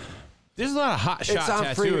of hot shot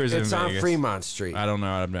tattooers in Vegas. It's on Fremont Street. I don't know.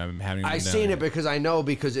 I haven't even. I've seen it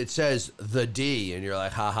because it says the D, and you're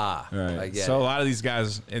like, haha. Right. So a lot of these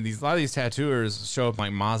guys and a lot of these tattooers show up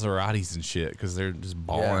like Maseratis and shit because they're just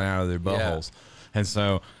balling out of their buttholes, and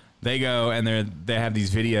so they go and they have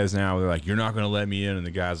these videos now where they're like, you're not going to let me in, and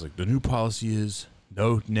the guy's like, the new policy is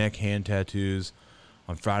no neck hand tattoos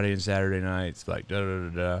on Friday and Saturday nights, like da da da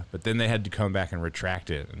da. But then they had to come back and retract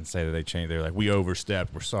it and say that they changed. They're like, we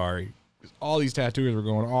overstepped. We're sorry. All these tattooers were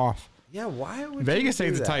going off. Yeah, why would Vegas you do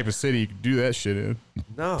ain't the that? type of city you could do that shit in.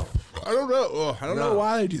 No, I don't know. I don't know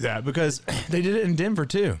why they do that, because they did it in Denver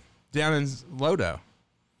too, down in Lodo.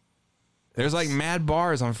 There's like mad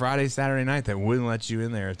bars on Friday, Saturday night that wouldn't let you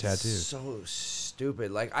in there with tattoos. So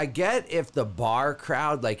stupid. Like, I get if the bar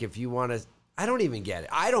crowd, like if you want to. I don't even get it.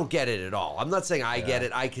 I don't get it at all. I'm not saying I get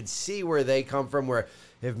it. I could see where they come from, where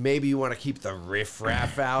if maybe you want to keep the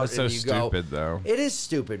riffraff out. That's so and you stupid, though. It is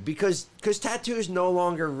stupid because tattoos no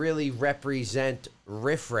longer really represent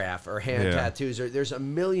riffraff or hand tattoos. There's a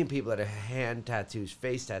million people that have hand tattoos,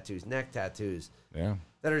 face tattoos, neck tattoos. Yeah.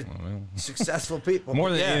 That are successful people.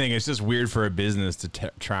 More than anything, it's just weird for a business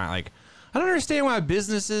to try. Like, I don't understand why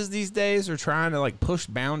businesses these days are trying to like push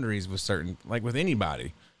boundaries with with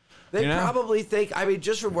anybody. They probably think, I mean,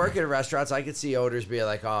 just from working in restaurants, I could see owners being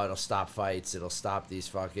like, oh, it'll stop fights. It'll stop these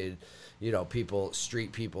fucking, people,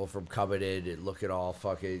 street people from coming in and looking all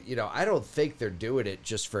fucking, I don't think they're doing it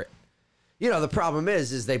just for, the problem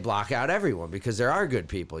is they block out everyone because there are good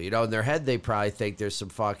people, in their head, they probably think there's some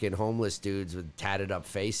fucking homeless dudes with tatted up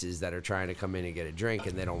faces that are trying to come in and get a drink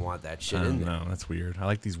and they don't want that shit in there. No, that's weird. I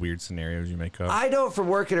like these weird scenarios you make up. I know from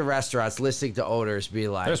working in restaurants, listening to owners be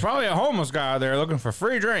like, there's probably a homeless guy out there looking for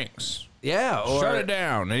free drinks. Yeah, or Shut it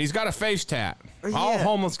down. And he's got a face tat. All Yeah.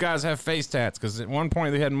 homeless guys have face tats because at one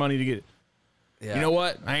point they had money to get. Yeah. You know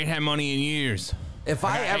what? I ain't had money in years. If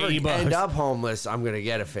I got ever 80 bucks. end up homeless, I'm gonna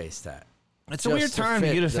get a face tat. It's a Just weird to time to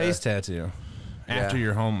fit get a the- face tattoo after Yeah.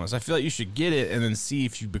 you're homeless. I feel like you should get it and then see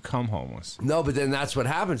if you become homeless. No, but then that's what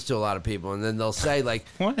happens to a lot of people, and then they'll say like,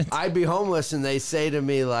 What? I'd be homeless, and they say to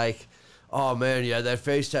me like, "Oh man, yeah, that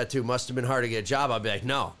face tattoo must have been hard to get a job." I'll be like,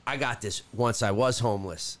 "No, I got this. Once I was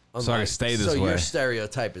homeless." I'm So I like, can stay this so way. your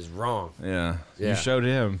stereotype is wrong. Yeah. Yeah. You showed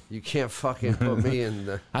him. You can't fucking put me in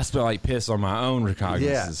the. I smell like piss on my own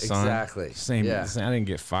recognizances, Yeah, son. exactly. Same. Yeah. I didn't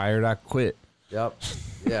get fired. I quit. Yep.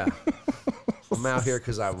 Yeah. I'm out here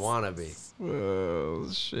because I want to be. Oh,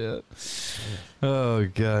 shit. Oh,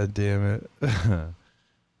 God damn it.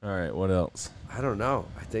 All right, what else? I don't know.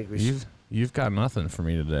 I think we should. You've got nothing for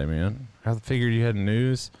me today, man. I figured you had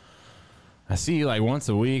news. I see you like once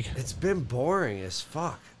a week. It's been boring as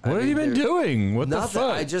fuck. What have you been doing? What Nothing. the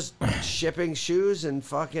fuck? I just shipping shoes and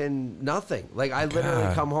fucking nothing. Like I literally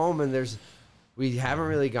God. come home and we haven't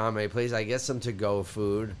really gone many places. I get some to go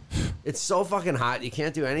food. It's so fucking hot. You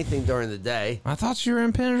can't do anything during the day. I thought you were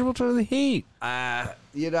impenetrable to the heat.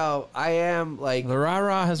 You know, I am like The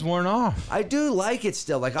rah-rah has worn off. I do like it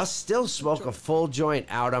still. Like I'll still smoke a full joint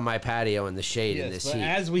out on my patio in the shade in this but heat.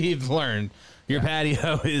 as we've learned, your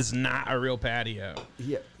patio is not a real patio.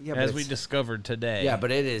 Yeah, but As we it's- discovered today. Yeah,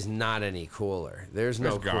 but it is not any cooler. There's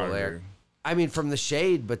no There's cool gotta air. be. I mean, from the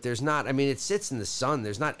shade, but there's not. I mean, it sits in the sun.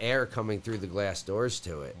 There's not air coming through the glass doors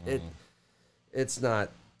to it. It's not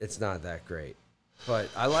that great, but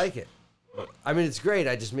I like it. I mean, it's great.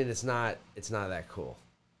 I just mean it's not that cool.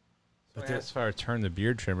 But as far as turn the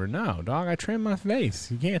beard trimmer, no, dog. I trimmed my face.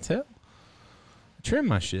 You can't tell. I trimmed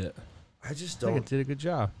my shit. I just I think don't. it did a good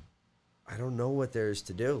job. I don't know what there is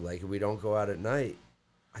to do. Like we don't go out at night.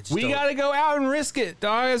 I just We don't- got to go out and risk it,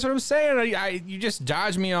 dog. That's what I'm saying. You just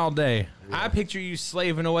dodge me all day. I picture you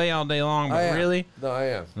slaving away all day long, I but am. really? No, I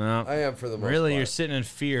am. No. I am for the most Really, part. you're sitting in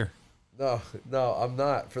fear. No, I'm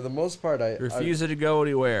not. For the most part, I Refusing to go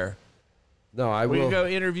anywhere. No, I We will. can go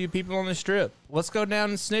interview people on the strip. Let's go down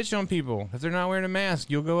and snitch on people. If they're not wearing a mask,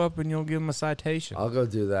 you'll go up and you'll give them a citation. I'll go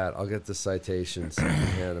do that. I'll get the citations and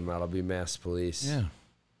hand them out. I'll be mass police. Yeah.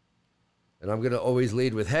 And I'm going to always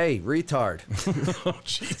lead with, hey, retard. Oh,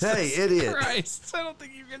 Jesus Hey, idiot. Christ. I don't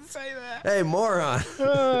think you can say that. Hey, moron.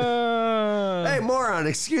 Hey, moron,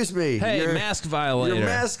 excuse me. Hey, Your- mask violator. Your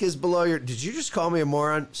mask is below your... Did you just call me a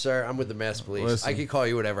moron? Sir, I'm with the mass police. Listen. I can call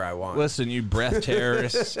you whatever I want. Listen, you breath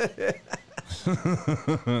terrorists.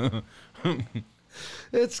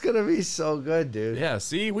 It's going to be so good, dude. Yeah,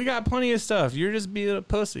 see, we got plenty of stuff. You're just being a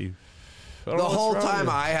pussy. I don't The know what's whole wrong time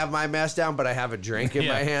with I have my mask down, but I have a drink in you.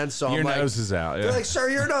 my Yeah. hand, so Your I'm like... nose is out. Yeah. They're like, sir,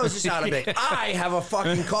 your nose is out of it. I have a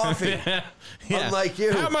fucking coffee. Yeah. Unlike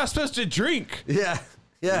you. How am I supposed to drink? Yeah,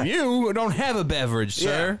 yeah. You don't have a beverage,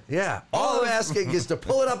 sir. Yeah. All I'm asking is to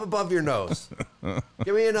pull it up above your nose.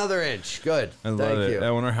 Give me another inch. Good. I love Thank it. you. I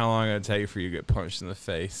wonder how long it'd take for you to get punched in the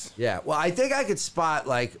face. Yeah. Well, I think I could spot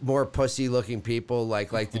like more pussy-looking people, like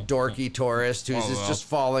the dorky tourist who's just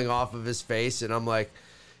falling off of his face, and I'm like,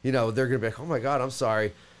 you know, they're gonna be like, oh my god, I'm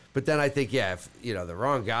sorry. But then I think, yeah, if, you know, the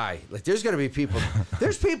wrong guy. Like, there's going to be people.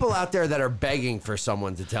 There's people out there that are begging for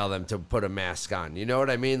someone to tell them to put a mask on. You know what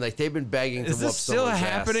I mean? Like, they've been begging to Is whoop this still someone's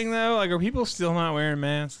happening, ass. though? Like, are people still not wearing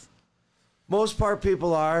masks? Most part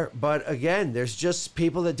people are, but again, there's just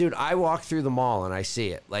people that, dude, I walk through the mall and I see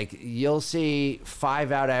it. Like, you'll see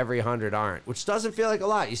 5 out of every 100 aren't, which doesn't feel like a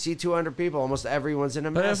lot. You see 200 people, almost everyone's in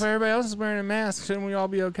a But mask. if everybody else is wearing a mask, shouldn't we all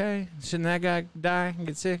be okay? Shouldn't that guy die and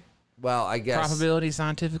get sick? Well, I guess. Probability,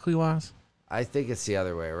 scientifically wise? I think it's the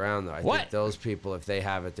other way around, though. I What? think those people, if they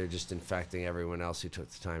have it, they're just infecting everyone else who took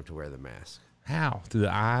the time to wear the mask. How? Through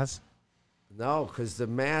the eyes? No, because the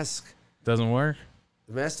mask Doesn't work?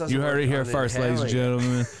 doesn't You heard work it here on first, ladies and inhaling.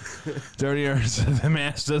 gentlemen. Dirty Earth said the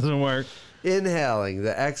mask doesn't work. Inhaling,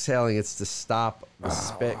 the exhaling, it's to stop the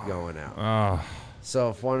spit going out. Oh, So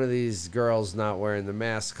if one of these girls not wearing the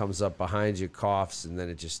mask comes up behind you, coughs, and then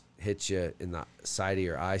it just hits you in the side of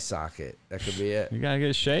your eye socket, that could be it. you gotta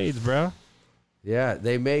get shades, bro. Yeah,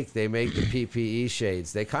 they make the PPE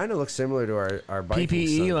shades. They kind of look similar to our biking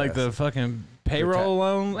PPE, like the sunglasses. fucking payroll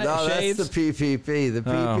loan No, shades? that's the PPP. The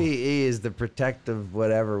PPE is the protective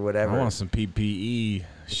whatever. I want some PPE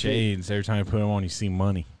shades. Every time you put them on, you see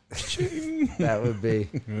money. That would be.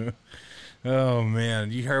 Oh,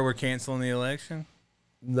 man. You heard we're canceling the election?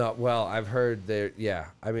 No, well, I've heard there. Yeah,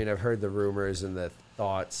 I mean, I've heard the rumors and the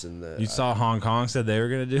thoughts and the. You saw Hong Kong said they were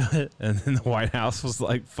going to do it, and then the White House was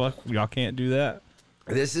like, fuck, y'all can't do that.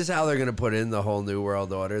 This is how they're going to put in the whole New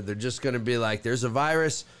World Order. They're just going to be like, there's a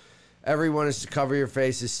virus, everyone is to cover your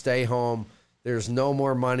faces, stay home. There's no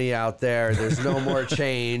more money out there. There's no more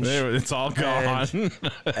change. It's all gone.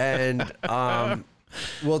 And Trump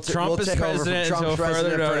is president until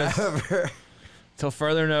further notice. Until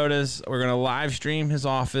further notice, we're gonna live stream his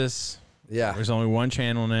office. Yeah. There's only one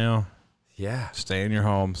channel now. Yeah. Stay in your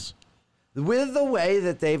homes. With the way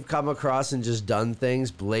that they've come across and just done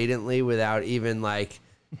things blatantly without even like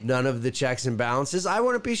none of the checks and balances, I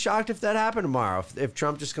wouldn't be shocked if that happened tomorrow. If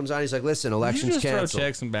Trump just comes on, he's like, "Listen, elections canceled." canceled." Throw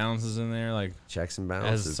checks and balances in there, like checks and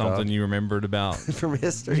balances, as something you remembered about from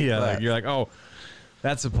history. Yeah, like you're like, oh,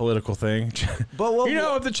 that's a political thing. But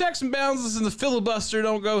if the checks and balances and the filibuster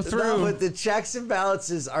don't go through, no, but the checks and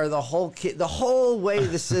balances are the whole way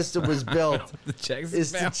the system was built. The checks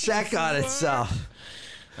is to check on itself.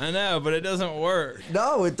 I know, but it doesn't work.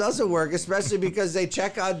 No, it doesn't work, especially because they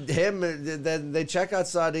check on him, and then they check on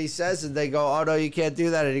something he says, and they go, "Oh no, you can't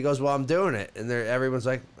do that," and he goes, "Well, I'm doing it," and everyone's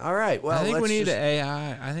like, "All right, well." I think we need an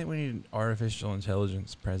AI. I think we need an artificial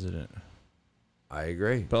intelligence president. I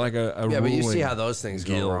agree, but like a but you see how those things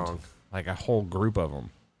guild, go wrong. Like a whole group of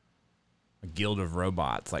them, a guild of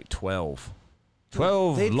robots, like 12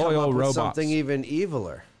 They'd loyal come up with robots. Something even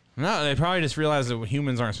eviler. No, they probably just realized that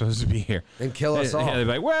humans aren't supposed to be here and kill us all. Yeah, they're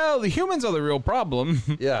like, well, the humans are the real problem.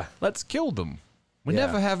 Yeah, let's kill them. We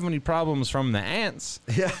never have any problems from the ants.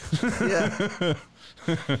 Yeah, yeah.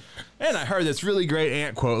 And I heard this really great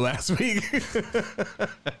ant quote last week.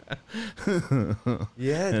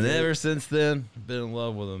 Yeah, and ever since then, I've been in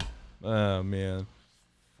love with them. Oh man,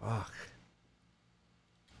 fuck.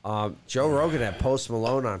 Joe Rogan had Post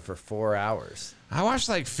Malone on for 4 hours. I watched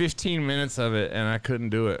like 15 minutes of it and I couldn't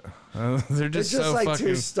do it. They're just so like fucking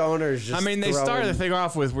two stoners. Just they started the thing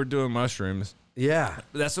off with "we're doing mushrooms." Yeah,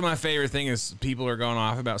 that's what my favorite thing is. People are going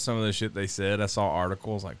off about some of the shit they said. I saw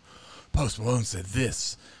articles like Post Malone said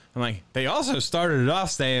this. I'm like, they also started it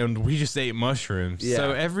off saying we just ate mushrooms. Yeah.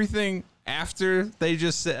 So everything after they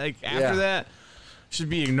just said that should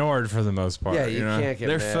be ignored for the most part. Yeah, you know? can't get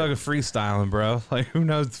They're mad. fucking freestyling, bro. Like, who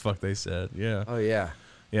knows the fuck they said? Yeah. Oh yeah.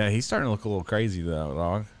 Yeah, he's starting to look a little crazy though,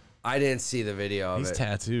 dog. I didn't see the video of He's it.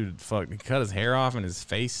 tattooed. Fuck, he cut his hair off and his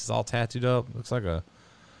face is all tattooed up. He looks like a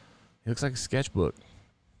sketchbook.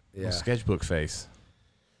 Yeah, a sketchbook face.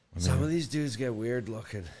 Some of these dudes get weird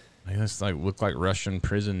looking. They just look like Russian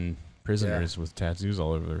prisoners with tattoos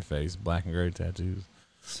all over their face, black and gray tattoos.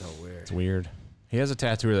 So weird. It's weird. He has a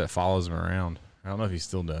tattooer that follows him around. I don't know if he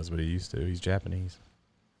still does, but he used to. He's Japanese.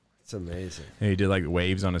 It's amazing. And he did like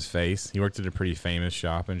waves on his face. He worked at a pretty famous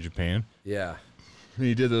shop in Japan. Yeah. And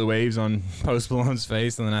he did the waves on Post Malone's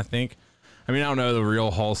face, and then I don't know the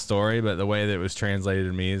real whole story, but the way that it was translated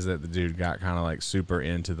to me is that the dude got kind of like super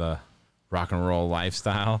into the rock and roll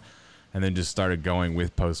lifestyle, and then just started going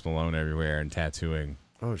with Post Malone everywhere and tattooing.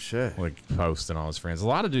 Oh shit! Like Post and all his friends. A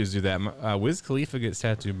lot of dudes do that. Wiz Khalifa gets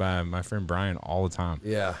tattooed by my friend Brian all the time.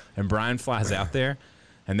 Yeah. And Brian flies out there,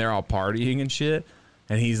 and they're all partying and shit.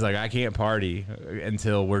 And he's like, I can't party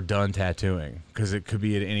until we're done tattooing, because it could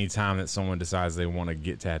be at any time that someone decides they want to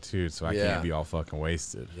get tattooed, so I can't be all fucking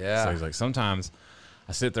wasted. Yeah. So he's like, sometimes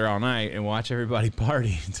I sit there all night and watch everybody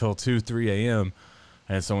party until 2, 3 a.m.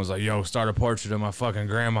 And someone's like, yo, start a portrait of my fucking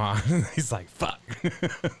grandma. He's like, fuck.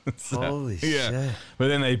 So, holy shit. But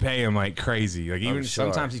then they pay him like crazy. Like even sure.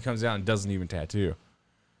 sometimes he comes out and doesn't even tattoo.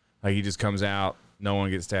 Like he just comes out, no one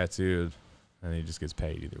gets tattooed, and he just gets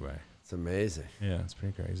paid either way. It's amazing. Yeah, it's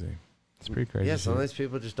pretty crazy. It's pretty crazy. Yeah, some of these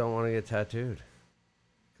people just don't want to get tattooed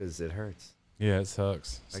because it hurts. Yeah, it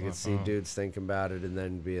sucks. I can see dudes thinking about it and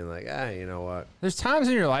then being like, you know what? There's times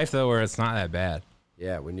in your life though where it's not that bad.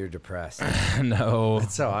 Yeah, when you're depressed. No.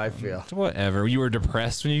 That's how I feel. Whatever. You were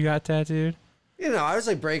depressed when you got tattooed? You know, I was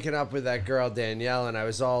like breaking up with that girl Danielle, and I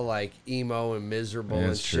was all like emo and miserable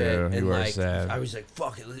and shit. True. And you were like, sad. I was like,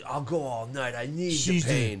 "Fuck it, I'll go all night. I need the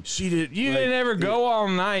pain." She did. You Like, didn't ever go all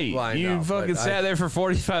night. Well, I you know, fucking but sat there for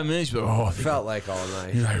 45 minutes. But, I felt like all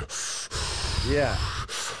night. You're like, Yeah.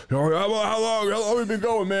 how long we been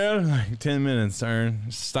going, man? Like 10 minutes, sir.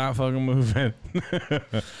 Stop fucking moving.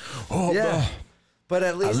 Yeah. But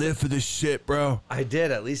at I least live for this shit, bro. I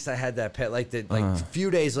did. At least I had that pet. Like a few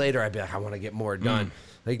days later, I'd be like, I want to get more done.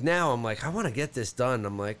 Like now, I'm like, I want to get this done.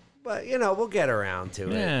 I'm like, but you know, we'll get around to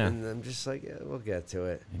it. Yeah. And I'm just like, yeah, we'll get to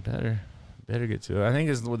it. You better get to it. I think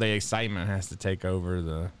it's the excitement has to take over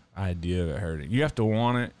the idea of it hurting. You have to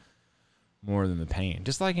want it more than the pain.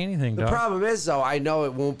 Just like anything, The dog. problem is, though, I know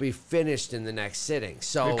it won't be finished in the next sitting.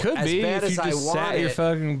 So It could as be bad if as you I just want sat your it,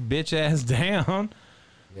 fucking bitch ass down.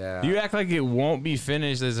 yeah, You act like it won't be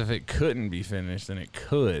finished as if it couldn't be finished, and it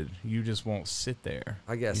could. You just won't sit there.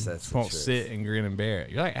 I guess You that's just the won't truth. sit and grin and bear it.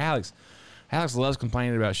 You're like Alex. Alex loves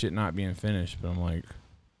complaining about shit not being finished, but I'm like,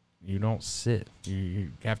 You don't sit.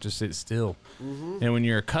 You have to sit still. And when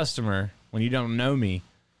you're a customer, when you don't know me,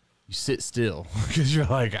 you sit still because you're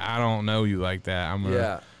like, I don't know you like that. I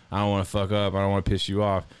don't want to fuck up. I don't want to piss you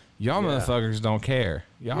off. Y'all motherfuckers don't care.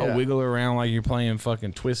 Y'all wiggle around like you're playing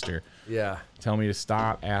fucking Twister. Yeah. Tell me to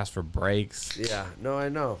stop. Ask for breaks. Yeah. No, I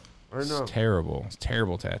know. It's terrible. It's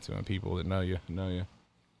terrible tattooing people that know you.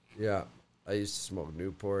 Yeah. I used to smoke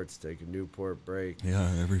Newports, take a Newport break.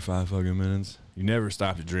 Yeah, every 5 fucking minutes. You never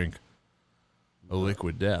stop to drink a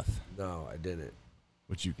Liquid Death. No, I didn't.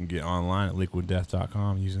 Which you can get online at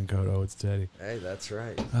liquiddeath.com using code OIT'sTeddy. Hey, that's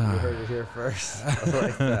right. You heard it here first. I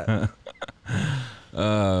like that.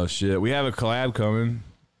 Oh, shit. We have a collab coming.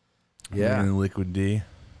 Yeah. In Liquid D.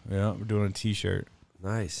 Yeah, we're doing a t-shirt.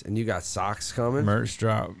 Nice. And you got socks coming? Merch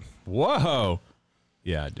drop. Whoa.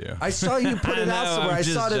 Yeah, I do. I saw you put it out somewhere. I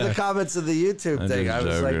saw it in the comments of the YouTube thing. I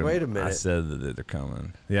was like, wait a minute. I said that they're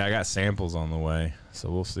coming. Yeah, I got samples on the way, so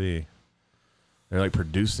we'll see. They're like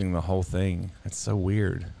producing the whole thing. It's so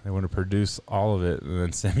weird. They want to produce all of it and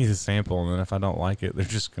then send me the sample, and then if I don't like it, they're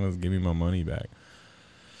just going to give me my money back.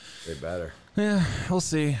 They better. Yeah, we'll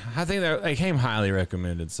see. I think they came highly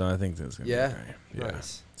recommended, so I think that's going to be great. Yeah.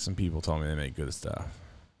 Nice. Some people told me they make good stuff.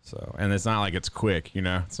 So, and it's not like it's quick, you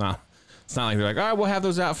know? It's not like they're like, all right, we'll have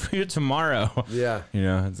those out for you tomorrow. Yeah. You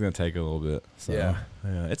know, it's going to take a little bit. So, yeah.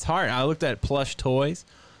 It's hard. I looked at plush toys,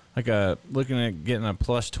 looking at getting a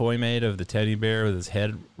plush toy made of the teddy bear with his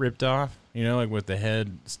head ripped off, you know, like with the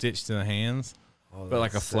head stitched to the hands, but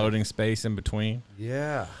like a floating space in between.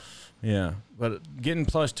 Yeah. Yeah. But getting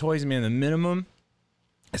plush toys, man, the minimum,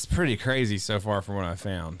 it's pretty crazy so far from what I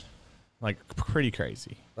found. Like, pretty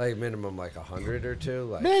crazy. Like minimum like 100 or two?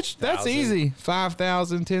 Like Bitch, that's easy.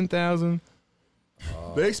 5,000, 10,000.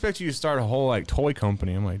 They expect you to start a whole like toy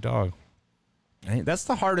company. I'm like, dog. That's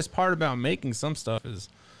the hardest part about making some stuff is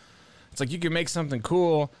it's like you can make something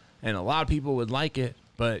cool and a lot of people would like it,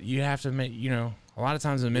 but you have to make, you know, a lot of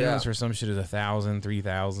times the minimums for some shit is 1,000,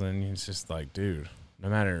 3,000. It's just like, dude, no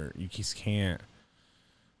matter, you just can't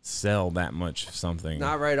sell that much of something.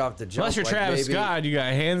 Not right off the jump. Unless you're Travis Scott, you got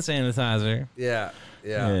hand sanitizer. Yeah.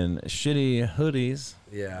 Yeah. And shitty hoodies.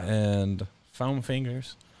 Yeah. And foam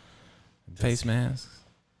fingers. And face masks.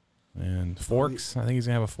 And forks. I think he's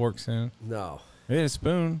going to have a fork soon. No. Hey, a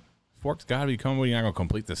spoon. Fork's got to be coming. You're not going to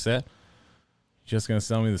complete the set. You're just going to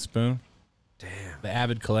sell me the spoon. Damn. The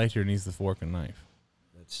avid collector needs the fork and knife.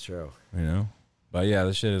 That's true. You know? But yeah,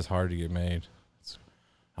 this shit is hard to get made.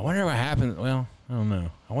 I wonder what happened. Well, I don't know.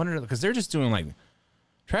 I wonder because they're just doing like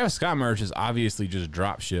Travis Scott merch is obviously just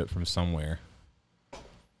drop ship from somewhere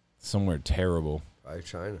terrible. Probably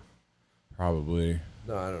China. Probably.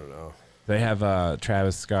 No, I don't know. They have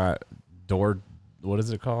Travis Scott door. What is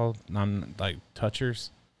it called? Like touchers.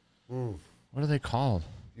 What are they called?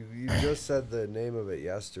 You just said the name of it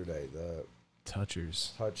yesterday. The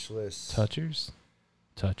touchers. Touchless.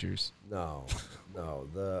 Touchers. No.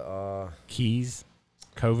 The keys.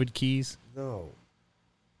 COVID keys. No.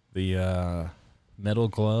 The metal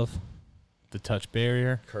glove. The touch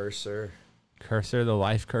barrier. Cursor. The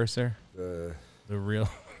life cursor. The real.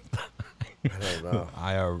 I don't know.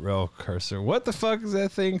 IRL cursor. What the fuck is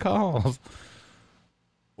that thing called?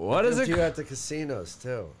 What is it? You at the casinos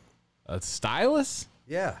too. A stylus?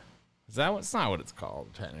 Yeah. Is that what? It's not what it's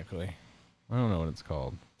called technically. I don't know what it's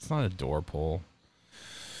called. It's not a door pull.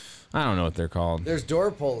 I don't know what they're called. There's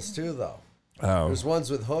door pulls too, though. Oh. There's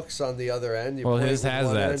ones with hooks on the other end. Well, his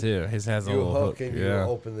has that too. His has a little hook. And you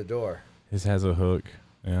open the door. His has a hook.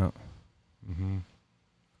 Yeah. Mm-hmm.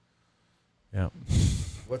 Yeah.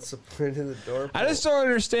 What's the point of the door pull? I just don't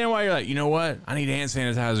understand why you're like, you know what? I need hand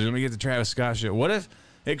sanitizer. Let me get the Travis Scott shit. What if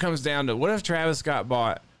it comes down to, what if Travis Scott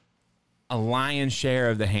bought a lion's share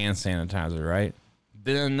of the hand sanitizer, right?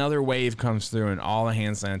 Then another wave comes through and all the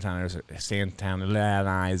hand sanitizer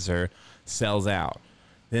sells out.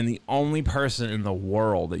 Then the only person in the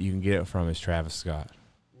world that you can get it from is Travis Scott.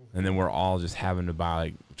 And then we're all just having to buy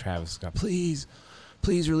like Travis Scott. Please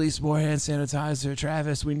release more hand sanitizer.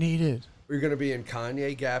 Travis, we need it. You're going to be in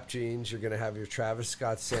Kanye Gap jeans. You're going to have your Travis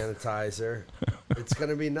Scott sanitizer. It's going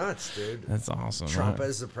to be nuts, dude. That's awesome. Trump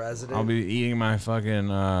as the president. I'll be eating my fucking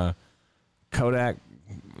Kodak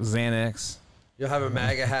Xanax. You'll have a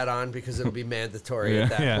MAGA hat on because it'll be mandatory at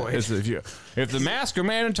that point. If the masks are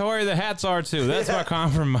mandatory, the hats are too. That's my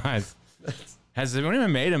compromise. Has anyone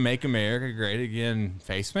even made a Make America Great Again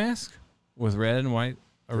face mask with red and white?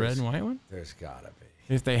 Red and white one? There's gotta be.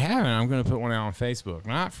 If they haven't, I'm going to put one out on Facebook.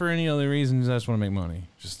 Not for any other reasons. I just want to make money.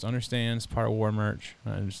 Just understand it's part of war merch.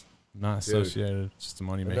 I'm just not associated. It's just a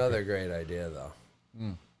money maker. Another great idea, though.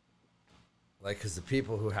 Like, because the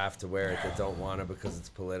people who have to wear it that don't want to because it's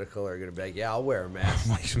political are going to be like, yeah, I'll wear a mask.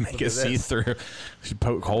 Like, should make it see-through. Should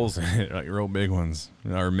poke holes in it, like real big ones.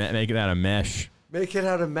 Or make it out of mesh. Make it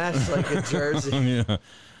out of mesh like a jersey. Yeah.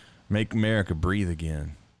 Make America breathe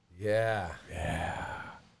again. Yeah. Yeah.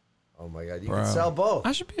 Oh, my God. You can sell both.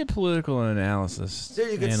 I should be a political analysis.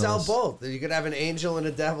 Dude, you could sell both. You could have an angel and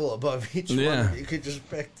a devil above each one. You could just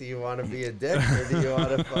pick, do you want to be a dick or do you want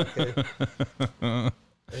to fucking...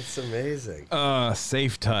 It's amazing.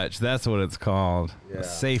 Safe touch. That's what it's called. Yeah.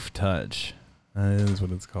 Safe touch. That is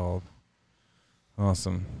what it's called.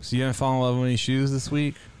 Awesome. So you haven't fallen in love with any shoes this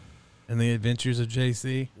week? In the adventures of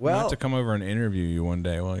JC? Well, I'll have to come over and interview you one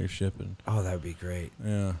day while you're shipping. Oh, that would be great.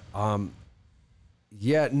 Yeah.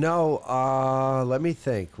 Yeah, no, let me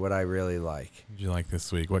think what I really like. What did you like this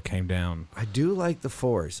week? What came down? I do like the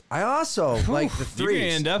 4s. I also like the 3s. You're going to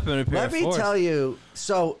end up in a pair of 4s. Let me tell you,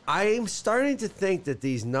 so I'm starting to think that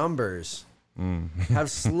these numbers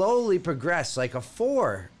have slowly progressed. Like a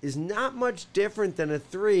 4 is not much different than a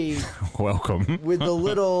 3. Welcome. With the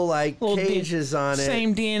little cages on it.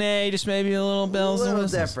 Same DNA, just maybe a little bells and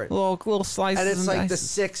whistles. Different. Little slices. And it's like dices. the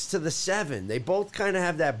 6 to the 7. They both kind of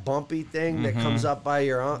have that bumpy thing that comes up by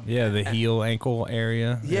your arm. Yeah, the heel ankle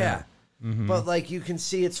area. Yeah. But like you can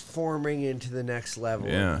see it's forming into the next level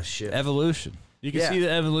of the shit. Evolution. You can see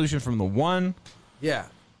the evolution from the 1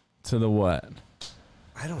 to the what?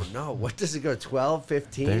 I don't know. What does it go? 12,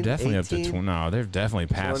 15, They're definitely 18? up to no, they're definitely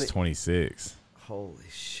past 26. Holy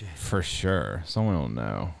shit. For sure. Someone will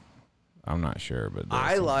know. I'm not sure, but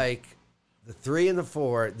I like the 3 and the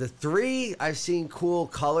 4. The 3, I've seen cool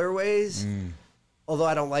colorways, although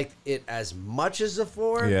I don't like it as much as the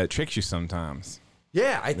 4. Yeah, it tricks you sometimes.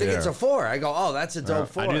 Yeah, I think it's a 4. I go, oh, that's a dope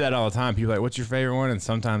 4. I do that all the time. People are like, what's your favorite one? And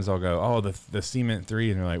sometimes I'll go, oh, the Cement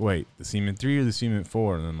 3. And they're like, wait, the Cement 3 or the Cement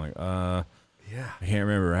 4? And I'm like, yeah. I can't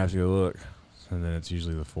remember. I have to go look. And then it's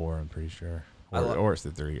usually the 4, I'm pretty sure. Or it's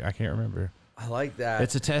the 3. I can't remember. I like that.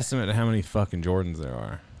 It's a testament to how many fucking Jordans there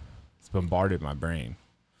are. It's bombarded my brain.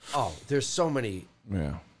 Oh, there's so many.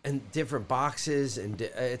 Yeah. And different boxes. And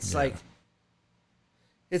it's like,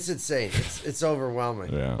 it's insane. It's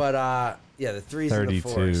overwhelming. Yeah. But, yeah, the 3s 32, and the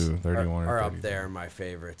 4s 31 are or up 32. there, my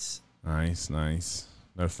favorites. Nice.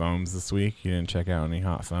 No foams this week? You didn't check out any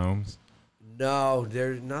hot foams? No,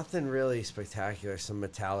 there's nothing really spectacular. Some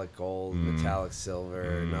metallic gold, metallic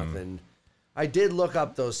silver, nothing. I did look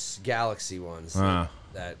up those Galaxy ones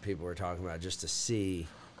that people were talking about just to see.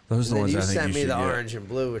 Those are the ones you I think sent you me the should get. orange and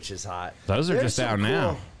blue, which is hot. Those are There's just some out cool-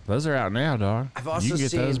 now. Those are out now, dog. I've also you can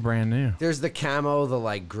get those seen- brand new. There's the camo, the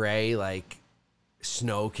like gray, like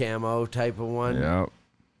snow camo type of one. Yep.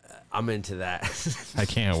 I'm into that. I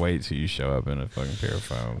can't wait till you show up in a fucking pair of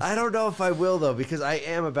foams. I don't know if I will though, because I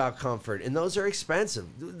am about comfort, and those are expensive.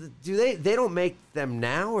 Do they? They don't make them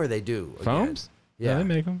now, or they do? Again? Foams? Yeah, they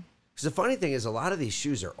make them. Because the funny thing is, a lot of these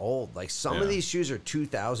shoes are old. Like some of these shoes are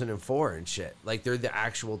 2004 and shit. Like they're the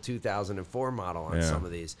actual 2004 model on some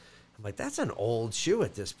of these. I'm like, that's an old shoe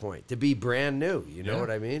at this point to be brand new. You know what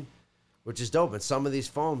I mean? Which is dope. And some of these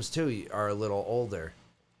foams too are a little older.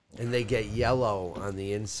 And they get yellow on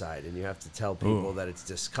the inside, and you have to tell people that it's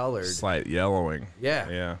discolored. Slight yellowing.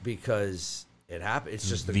 Yeah. Because it happens. It's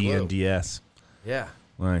just the V glue. and DS. Yeah.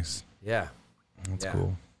 Nice. Yeah. That's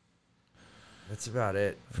cool. That's about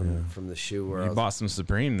it from the shoe world. You bought some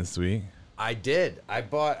Supreme this week. I did.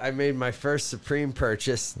 I made my first Supreme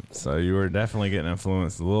purchase. So you were definitely getting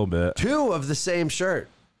influenced a little bit. 2 of the same shirt.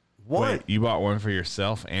 One. Wait, you bought one for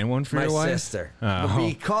yourself and one for your wife? My sister. Oh.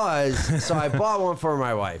 Because, so I bought one for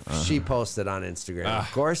my wife. She posted on Instagram, of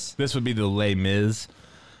course. This would be the Les Mis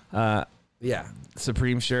Yeah.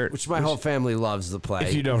 Supreme shirt. Which my whole family loves to play.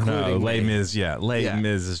 If you don't know, including Les me. Mis,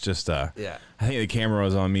 Mis is just I think the camera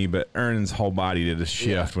was on me, but Ernan's whole body did a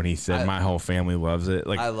shift when he said my whole family loves it.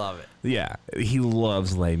 Like I love it. Yeah, he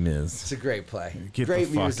loves Les Mis. It's a great play. Get great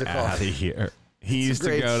the fuck musical. out of here. He used to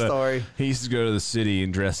great go to story. He used to go to the city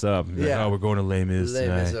and dress up. And be like, oh, we're going to Les Mis Les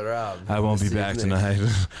tonight. Miserables I won't be this back evening.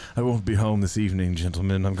 tonight. I won't be home this evening,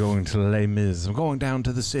 gentlemen. I'm going to Les Mis. I'm going down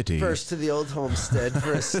to the city. First to the old homestead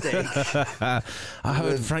for a steak. I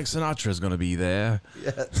heard Frank Sinatra's going to be there.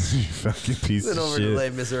 Yes. You fucking piece Then of over shit. to Les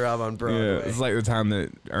Miserables on Broadway. Yeah, it's like the time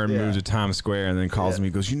that Ern moves to Times Square and then calls me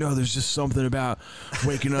and goes, there's just something about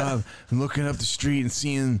waking up and looking up the street and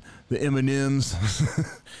seeing the M&Ms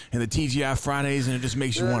and the TGI Fridays, and it just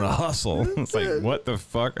makes you want to hustle. It's like, what the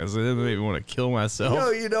fuck? I said, it made me want to kill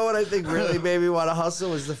myself. You know what I think really made me want to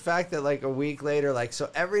hustle was the fact that like a week later, like, so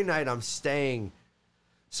every night I'm staying.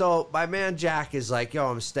 So my man Jack is like,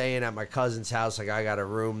 I'm staying at my cousin's house. Like I got a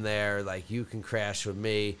room there. Like you can crash with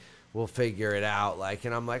me. we'll figure it out. Like,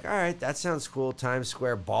 and I'm like, all right, that sounds cool. Times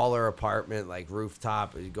Square, baller apartment, like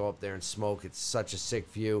rooftop. You go up there and smoke. It's such a sick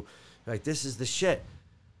view. Like, this is the shit.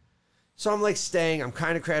 So I'm like staying. I'm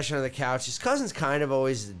kind of crashing on the couch. His cousin's kind of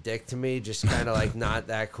always a dick to me, just kind of like not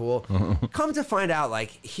that cool. Come to find out,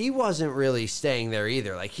 like, he wasn't really staying there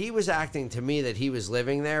either. Like, he was acting to me that he was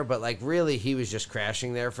living there, but like really he was just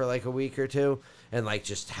crashing there for like a week or two and like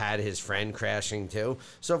just had his friend crashing too.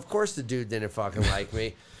 So of course the dude didn't fucking like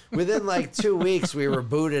me. Within like 2 weeks, we were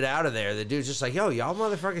booted out of there. The dude's just like, yo, y'all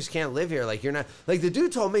motherfuckers can't live here. Like, you're not... Like, the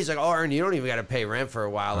dude told me, he's like, oh, Aaron, you don't even got to pay rent for a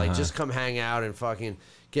while. Like, just come hang out and fucking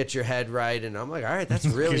get your head right. And I'm like, all right, that's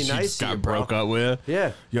really nice of you, bro. Broke up with?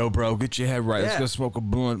 Yeah. Yo, bro, get your head right. Let's go smoke a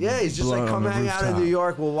blunt. Yeah, he's just like, come hang out in New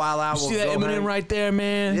York. We'll wild out. You see that Eminem right there,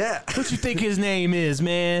 man? Yeah. What you think his name is,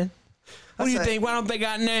 man? What do you think? Why don't they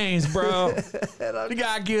got names, bro? You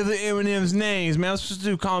gotta give the Eminem's names, man. What's supposed to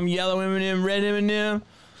do? Call him Yellow Eminem, Red Eminem?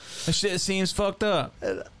 That shit seems fucked up.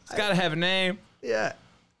 It's gotta have a name. Yeah.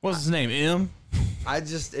 What's his name? M?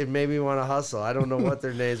 It made me want to hustle. I don't know what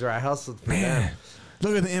their names were. I hustled for them.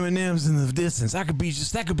 Look at the M&Ms in the distance. That could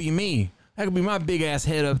be me. That could be my big ass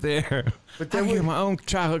head up there. But then I get my own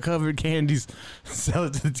chocolate covered candies, sell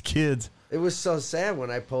it to the kids. It was so sad when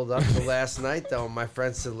I pulled up the last night, though. My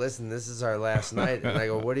friend said, listen, this is our last night. And I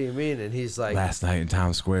go, what do you mean? And he's like... Last night in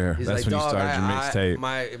Times Square. That's like, when you started your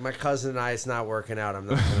mixtape. My cousin and I, it's not working out. I'm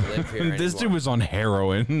not going to live here This dude was on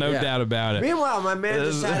heroin. No doubt about it. Meanwhile, my man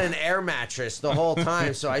just had an air mattress the whole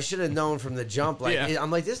time, so I should have known from the jump. Like,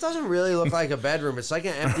 I'm like, this doesn't really look like a bedroom. It's like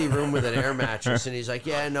an empty room with an air mattress. And he's like,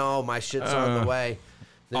 yeah, no, my shit's on the way.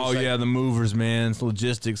 Oh, yeah, the movers, man. It's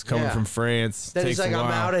logistics coming from France. Then he's like, I'm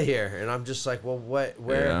out of here. And I'm just like, well, what,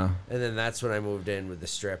 where? Yeah. And then that's when I moved in with the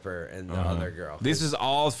stripper and the other girl. This is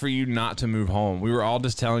all for you not to move home. We were all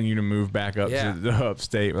just telling you to move back up to the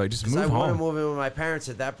upstate. We're like, just move home. I want to move in with my parents.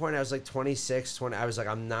 At that point, I was like 26, 20. I was like,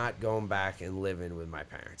 I'm not going back and living with my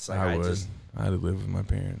parents. Like, I'd live with my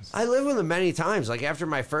parents. I lived with them many times. Like, after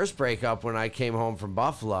my first breakup, when I came home from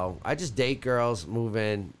Buffalo, I just date girls, move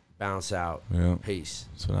in, bounce out. Yeah. Peace.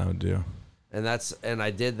 That's what I would do. And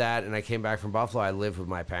I did that, and I came back from Buffalo. I lived with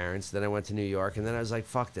my parents. Then I went to New York, and then I was like,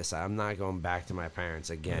 fuck this. I'm not going back to my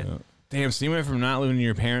parents again. Yeah. Damn, so you went from not living with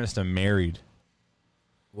your parents to married.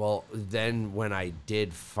 Well, then when I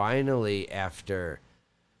did finally, after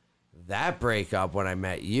that breakup, when I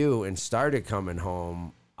met you and started coming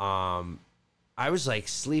home, I was like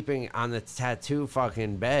sleeping on the tattoo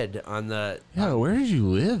fucking bed on the... Yeah, where did you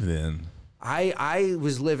live then? I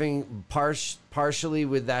was living partially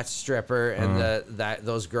with that stripper and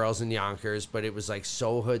those girls in Yonkers, but it was like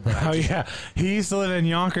so hood that he used to live in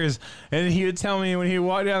Yonkers, and he would tell me when he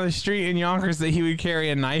walked down the street in Yonkers that he would carry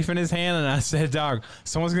a knife in his hand, and I said, dog,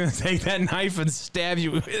 someone's gonna take that knife and stab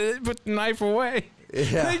you. Put the knife away.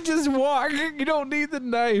 Yeah. They just walk. You don't need the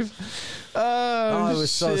knife. Oh, it was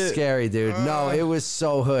so scary, dude. No, it was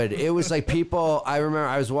so hood. It was like people, I remember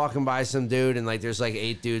I was walking by some dude and like there's like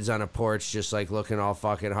 8 dudes on a porch just like looking all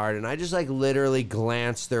fucking hard. And I just like literally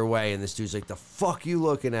glanced their way and this dude's like, the fuck you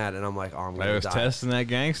looking at? And I'm like, oh, I'm going to die. I was testing that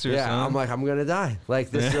gangster, yeah, son. I'm like, I'm going to die. Like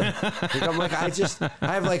this. Like, I'm like, I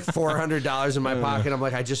have like $400 in my pocket. I'm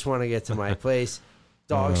like, I just want to get to my place.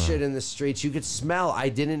 Dog shit in the streets. You could smell. I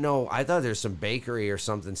didn't know. I thought there's some bakery or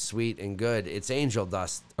something sweet and good. It's angel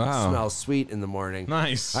dust. It smells sweet in the morning.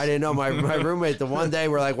 Nice. I didn't know. My roommate, the one day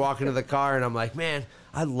we're like walking to the car and I'm like, man,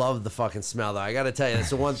 I love the fucking smell though. I got to tell you, that's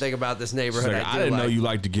the one thing about this neighborhood. Like, I didn't know you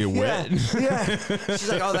like to get wet. Yeah. She's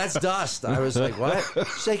like, oh, that's dust. I was like, what?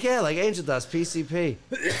 She's like, yeah, like angel dust, PCP.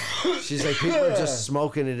 She's like, people are just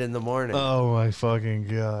smoking it in the morning. Oh my fucking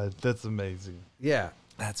God. That's amazing. Yeah.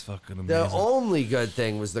 That's fucking amazing. The only good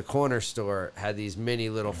thing was the corner store had these mini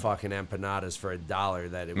little fucking empanadas for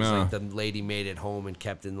 $1 that it was like the lady made it home and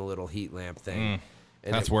kept in the little heat lamp thing.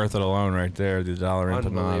 And that's worth it alone right there, the $1 empanada.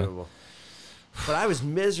 Unbelievable. But I was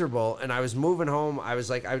miserable and I was moving home. I was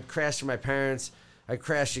like, I would crash at my parents. I'd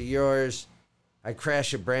crash at yours. I'd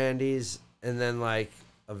crash at Brandy's. And then like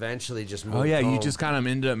eventually just moved home. You just kind of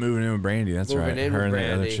ended up moving in with Brandy. That's right. Her and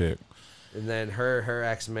the other chick. And then her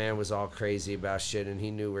ex-man was all crazy about shit, and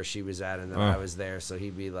he knew where she was at, and then I was there, so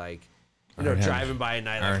he'd be like, you know, driving by at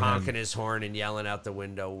night, like honking his horn and yelling out the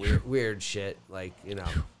window, weird shit, like, you know.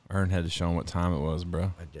 Ern had to show him what time it was, bro.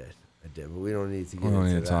 I did, but we don't need to get into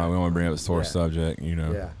that. We don't want to bring up a sore Yeah. subject, you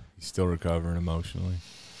know. Yeah. He's still recovering emotionally.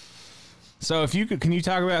 So if you could, can you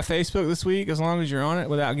talk about Facebook this week, as long as you're on it,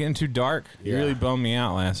 without getting too dark? You really bummed me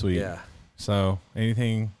out last week. Yeah. So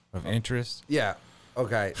anything of interest? Yeah.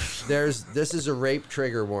 Okay, this is a rape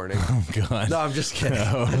trigger warning. Oh God! No, I'm just kidding.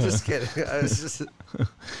 No. I'm just kidding.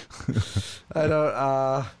 I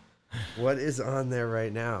don't. What is on there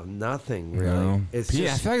right now? Nothing really. No. It's Yeah,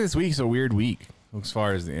 I just feel like this week's a weird week as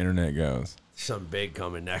far as the internet goes. something big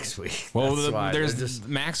coming next week. Well, That's why. there's They're just.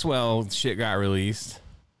 Maxwell shit got released.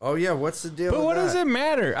 Oh yeah, what's the deal? But with what does that? it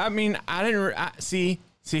matter? I mean, I didn't see.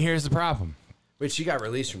 Here's the problem. Wait, she got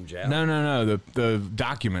released from jail. No. The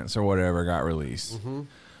documents or whatever got released. Mm-hmm.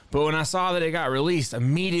 But when I saw that it got released,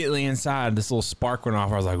 immediately inside this little spark went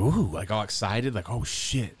off. I was like, ooh, like all excited, like, oh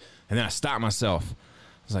shit. And then I stopped myself.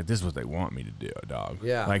 I was like, this is what they want me to do, dog.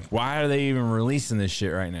 Yeah. Like, why are they even releasing this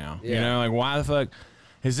shit right now? Yeah. You know, like, why the fuck?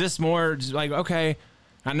 Is this more just like, okay,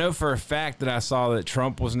 I know for a fact that I saw that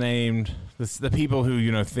Trump was named, the people who,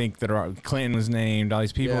 you know, think that Clinton was named, all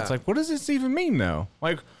these people. Yeah. It's like, what does this even mean, though?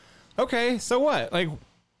 Like, okay, so what? Like,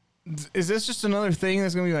 is this just another thing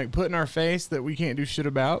that's going to be, like, put in our face that we can't do shit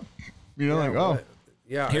about? You know, Yeah, like, oh,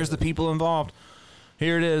 yeah. here's the people involved.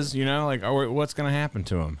 Here it is, you know, like, what's going to happen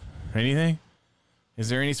to them? Anything? Is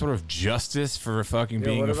there any sort of justice for fucking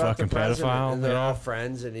being what a about the fucking president? pedophile? And you they're know? all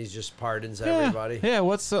friends, and he's just pardons Yeah, everybody. yeah.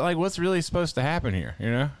 What's really supposed to happen here? You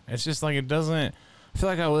know, it's just like it doesn't. I feel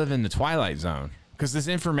like I live in the Twilight Zone because this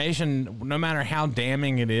information, no matter how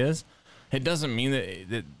damning it is, it doesn't mean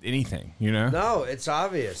that anything. You know. No, it's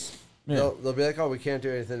obvious. Yeah. They'll be like, "Oh, we can't do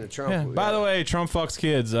anything to Trump." Yeah. By the way, Trump fucks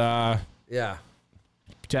kids. Yeah.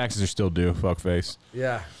 Taxes are still due. Fuckface.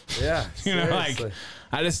 Yeah. Yeah. You know, seriously. like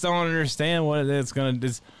I just don't understand what it's gonna.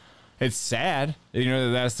 It's sad, you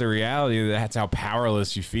know, that's the reality. That's how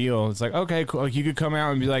powerless you feel. It's like, okay, cool. Like you could come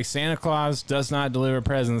out and be like, Santa Claus does not deliver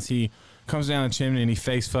presents. He comes down the chimney and he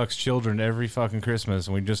face fucks children every fucking Christmas,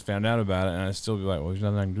 and we just found out about it. And I'd still be like, well, there's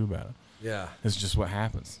nothing I can do about it. Yeah. It's just what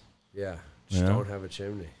happens. Yeah. Just You know? don't have a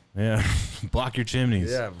chimney. Yeah, block your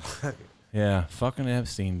chimneys. Yeah. Yeah, fucking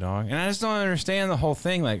Epstein, dog. And I just don't understand the whole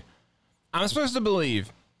thing. Like, I'm supposed to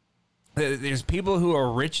believe that there's people who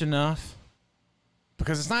are rich enough.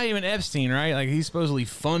 Because it's not even Epstein, right? Like, he's supposedly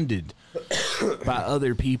funded by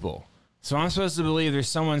other people. So I'm supposed to believe there's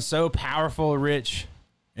someone so powerful, rich,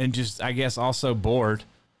 and just, I guess, also bored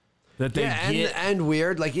that they get... and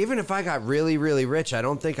weird. Like, even if I got really, really rich, I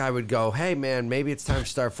don't think I would go, hey, man, maybe it's time to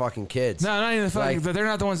start fucking kids. No, not even the fucking... Like- But they're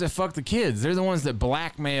not the ones that fuck the kids. They're the ones that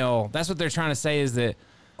blackmail. That's what they're trying to say is that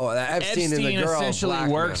Oh, that Epstein and the girl essentially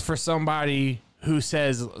blackmail. works for somebody who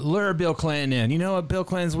says, lure Bill Clinton in. You know what Bill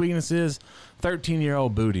Clinton's weakness is?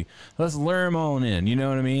 13-year-old booty. Let's lure him on in. You know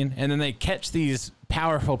what I mean? And then they catch these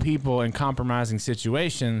powerful people in compromising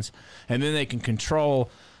situations, and then they can control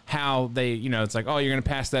how they, you know, it's like, oh, you're going to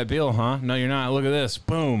pass that bill, huh? No, you're not. Look at this.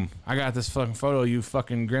 Boom. I got this fucking photo of you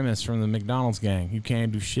fucking Grimace from the McDonald's gang. You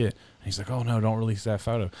can't do shit. And he's like, oh, no, don't release that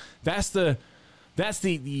photo. That's the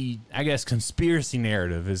I guess, conspiracy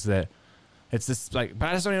narrative is that it's this, like, but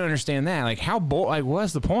I just don't even understand that. Like, like,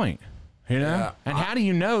 what's the point? You know? Yeah. And how do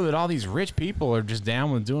you know that all these rich people are just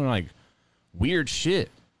down with doing, like, weird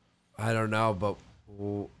shit? I don't know, but...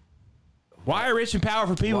 Why are rich and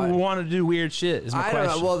powerful people What? who want to do weird shit is my I question.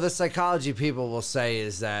 don't know. Well, the psychology people will say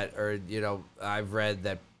is that, or, you know, I've read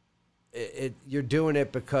that you're doing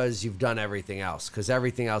it because you've done everything else, because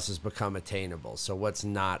everything else has become attainable. So what's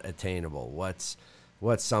not attainable? What's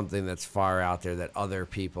something that's far out there that other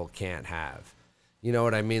people can't have? You know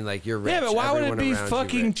what I mean? Like, you're rich. Yeah, but why would it Everyone be around you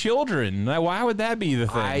fucking rich. children? Like, why would that be the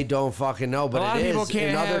thing? I don't fucking know, but a lot it of is people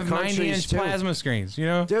can't in other have countries 90-inch too. plasma screens, you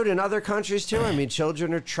know? Dude, in other countries too. I mean,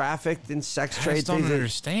 children are trafficked in sex I trade just don't things.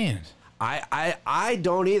 understand. I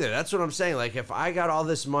don't either. That's what I'm saying. Like, if I got all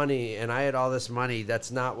this money and I had all this money,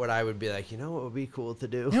 that's not what I would be like, you know what would be cool to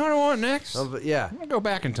do? You know what I want next? But yeah. I'm going to go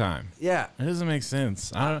back in time. Yeah. It doesn't make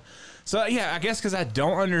sense. I don't, so, yeah, I guess because I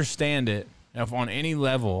don't understand it on any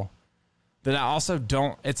level, that I also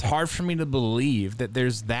don't, it's hard for me to believe that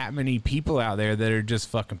there's that many people out there that are just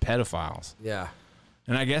fucking pedophiles. Yeah.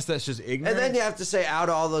 And I guess that's just ignorant. And then you have to say, out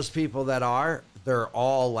of all those people that are, they're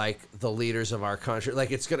all like the leaders of our country. Like,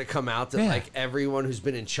 it's going to come out that like everyone who's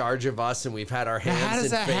been in charge of us and we've had our hands how does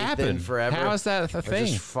and that faith happen? in forever. How is that a are thing?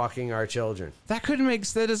 just fucking our children. That doesn't make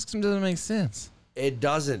sense. It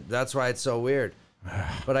doesn't. That's why it's so weird.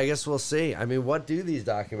 But I guess we'll see. I mean, what do these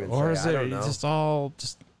documents Or say? is I it don't know. just all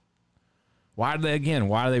just... Why do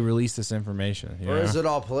they release this information? You Or know? is it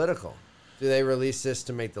all political? Do they release this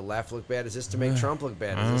to make the left look bad? Is this to make Trump look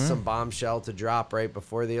bad? Is this some bombshell to drop right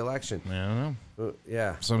before the election? I don't know.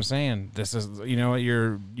 Yeah. So I'm saying this is, you know what,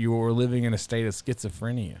 you're living in a state of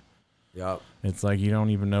schizophrenia. Yep. It's like you don't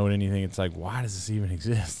even know anything. It's like, why does this even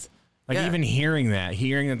exist? Like, Yeah. even hearing that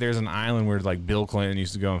there's an island where like Bill Clinton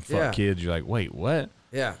used to go and fuck Yeah. kids, you're like, wait, what?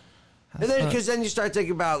 Yeah. And then, because then you start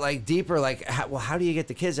thinking about like deeper, like, how do you get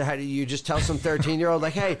the kids? Or how do you just tell some 13-year-old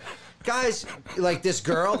like, hey, guys, like this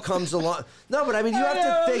girl comes along? No, but I mean, you have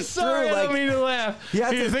to think through. Like, I don't mean to laugh. You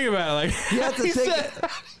have to think about it. Like, you have to think.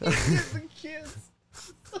 The kids.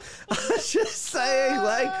 I was just saying,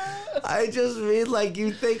 like, I just mean, like,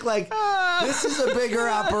 you think, like, this is a bigger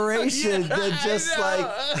operation than just, like...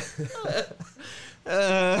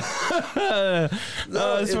 It's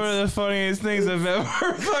one of the funniest things I've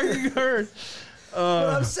ever fucking heard.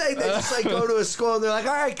 But I'm saying they just, like, go to a school and they're like,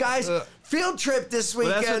 all right, guys, field trip this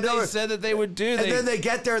weekend. Well, that's what they said that they would do. And then they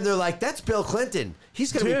get there and they're like, that's Bill Clinton.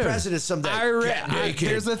 He's going to be president someday.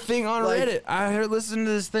 There's a thing on Reddit. I listened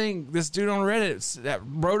to this thing. This dude on Reddit that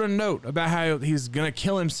wrote a note about how he was going to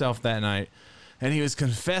kill himself that night. And he was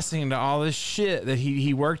confessing to all this shit that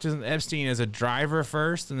he worked as Epstein as a driver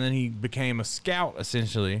first. And then he became a scout,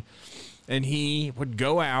 essentially. And he would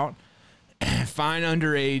go out and find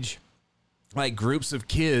underage, like, groups of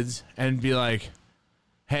kids and be like,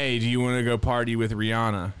 hey, do you want to go party with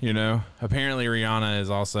Rihanna? You know, apparently Rihanna is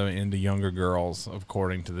also into younger girls,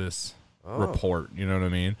 according to this report. You know what I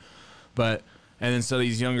mean? But, and then so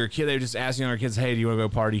these younger kids, they would just ask younger kids, hey, do you want to go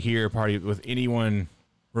party here, party with anyone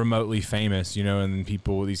remotely famous, you know? And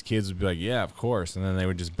then these kids would be like, yeah, of course. And then they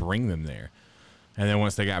would just bring them there. And then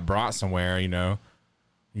once they got brought somewhere, you know,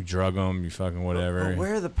 you drug them, you fucking whatever. But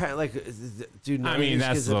where are the parents? Like, dude, I mean,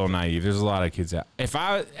 that's a little naive. There's a lot of kids out. If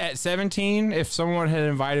I, at 17, if someone had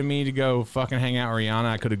invited me to go fucking hang out with Rihanna,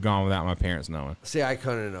 I could have gone without my parents knowing. See, I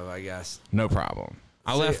couldn't have, I guess. No problem.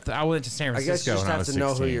 I went to San Francisco. I guess you just when I have was to 16.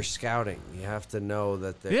 know who you're scouting. You have to know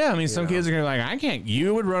that they're. Yeah, I mean, some kids are going to be like, I can't,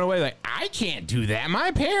 you would run away like, I can't do that.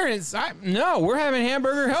 My parents, no, we're having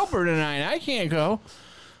hamburger helper tonight. I can't go.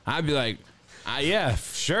 I'd be like, yeah,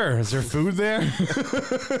 sure. Is there food there?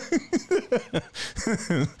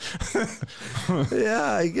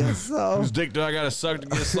 Yeah, I guess so. Whose dick do I got to suck to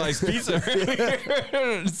get a sliced pizza?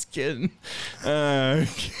 Just kidding.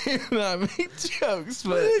 Cannot make jokes,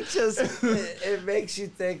 but it makes you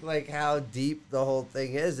think like how deep the whole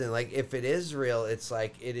thing is, and like if it is real, it's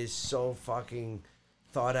like it is so fucking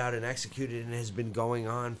thought out and executed and has been going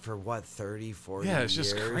on for what, 30, 40 years? Yeah, it's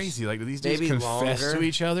just crazy. Like these dudes Maybe confess longer. to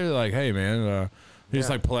each other. They're like, hey man, they just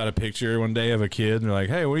like pull out a picture one day of a kid and they're like,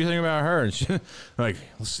 hey, what do you think about her? And they're like,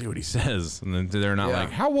 let's see what he says. And then they're not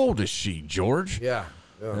like, how old is she, George? Yeah.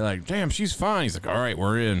 They're like, damn, she's fine. He's like, all right,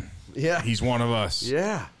 we're in. Yeah. He's one of us.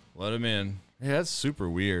 Yeah. Let him in. Yeah, that's super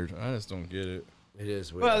weird. I just don't get it. It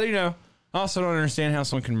is weird. Well, you know, I also don't understand how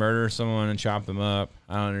someone can murder someone and chop them up.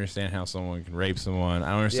 I don't understand how someone can rape someone.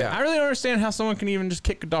 I don't understand. Yeah. I really don't understand how someone can even just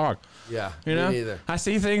kick a dog. Yeah, You know? me neither. I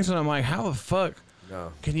see things and I'm like, how the fuck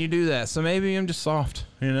can you do that? So maybe I'm just soft,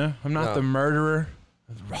 you know? I'm not the murderer,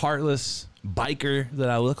 heartless biker that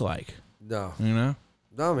I look like. No. You know?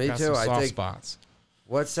 No, me Got too. some I soft think. spots.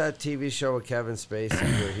 What's that TV show with Kevin Spacey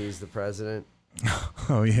where he's the president?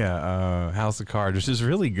 Oh yeah, House of Cards, which is a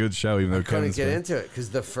really good show. Even though I couldn't Kevin's get into it because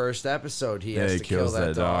the first episode he has he to kill kills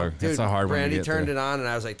that that dog. Dude, It's a hard one to Brandy get turned through. it on and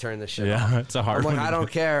I was like, turn this shit Yeah, off. it's a hard I'm one. like, I don't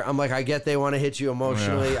care. I'm like, I get they want to hit you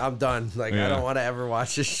emotionally. I'm done. Like, I don't want to ever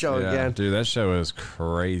watch this show again. Dude, that show is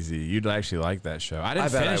crazy. You'd actually like that show. I didn't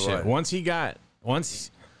finish it.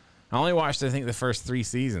 I only watched, I think, the first 3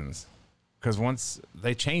 seasons. Because once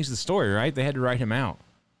they changed the story, right? They had to write him out.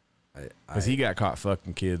 Because he got caught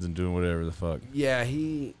fucking kids and doing whatever the fuck. Yeah,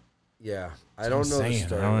 I don't know the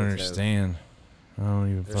story. I don't understand. I don't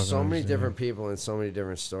even There's so many different people and so many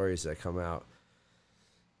different stories that come out.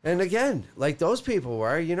 And again, like those people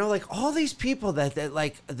were, you know, like all these people that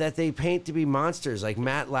they paint to be monsters, like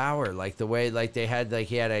Matt Lauer, like the way like they had like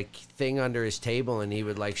he had a thing under his table and he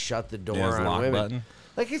would like shut the door on lock women. button.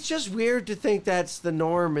 Like it's just weird to think that's the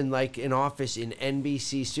norm in like an office in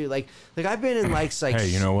NBC studio. Like I've been in like Hey,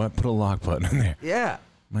 you know what? Put a lock button in there. yeah.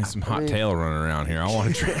 Like some hot tail running around here. I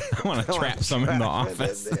want to trap some in the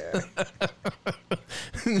office.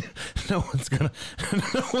 no one's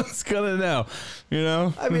gonna know. You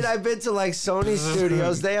know. I mean, I've been to like Sony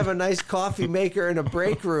studios. They have a nice coffee maker in a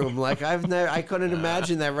break room. Like I couldn't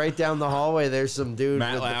imagine that right down the hallway. There's some dude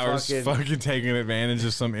Matt with Lauer's the fucking taking advantage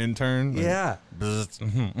of some intern. Yeah.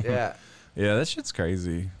 Yeah. Yeah, that shit's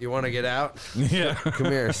crazy. You want to get out? Yeah. Come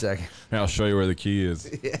here a second. I'll show you where the key is.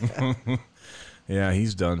 Yeah. Yeah,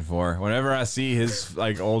 he's done for. Whenever I see his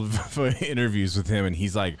like old interviews with him and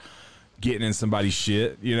he's like getting in somebody's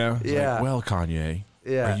shit, you know? It's Yeah. like, well, Kanye,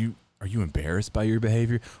 Yeah. are you embarrassed by your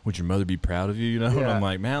behavior? Would your mother be proud of you? You know? Yeah. And I'm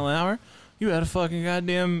like, Matt Lauer, you had a fucking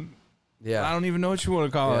goddamn Yeah. I don't even know what you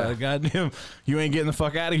want to call it. Goddamn, you ain't getting the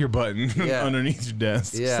fuck out of here button underneath your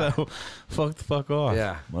desk. Yeah. So fuck the fuck off.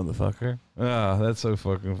 Yeah. Motherfucker. Oh, that's so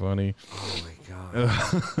fucking funny. Oh my God.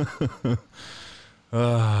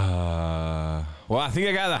 Well, I think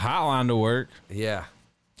I got the hotline to work. Yeah.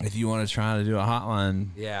 If you want to try to do a hotline.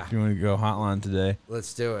 Yeah. If you want to go hotline today.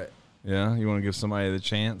 Let's do it. Yeah. You want to give somebody the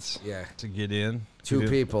chance. Yeah. To get in. 2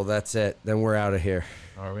 people. That's it. Then we're out of here.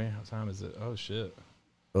 Are we? What time is it? Oh shit.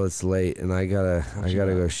 Well, it's late, and I gotta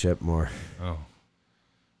go ship more. Oh.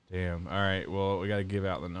 Damn. All right. Well, we got to give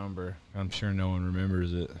out the number. I'm sure no one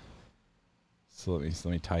remembers it. So let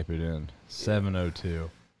me type it in. 702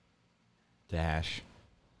 dash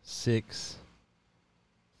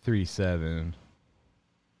 637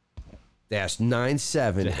 Dash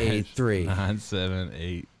 9783.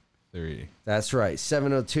 9783. That's right.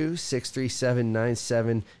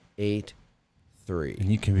 702-637-9783. And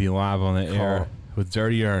you can be live on the air with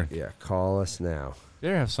Dirty Earn. Yeah, call us now.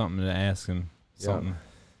 They have something to ask him. Something.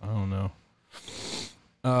 I don't know.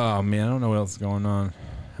 Oh, man. I don't know what else is going on.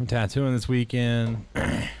 I'm tattooing this weekend.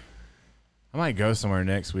 I might go somewhere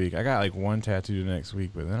next week. I got like one tattoo next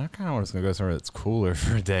week, but then I kind of want to go somewhere that's cooler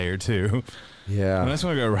for a day or two. Yeah. I just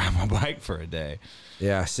want to go ride my bike for a day.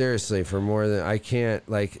 Yeah, seriously, for more than I can't.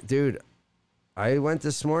 Like, dude, I went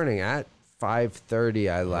this morning at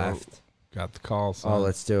 5:30. I left. Got the call, son. Oh,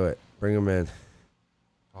 let's do it. Bring them in.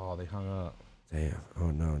 Oh, they hung up. Damn.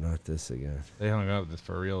 Oh, no, not this again. They hung up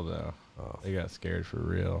for real, though. Oh. They got scared for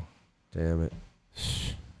real. Damn it.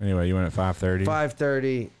 Anyway, you went at 5:30?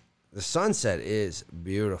 5:30. The sunset is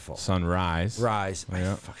beautiful. Sunrise. Rise.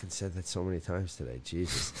 Yeah. I fucking said that so many times today.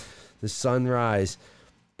 Jesus. The sunrise.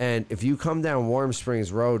 And if you come down Warm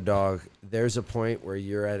Springs Road, dog, there's a point where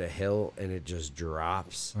you're at a hill and it just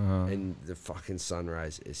drops. And the fucking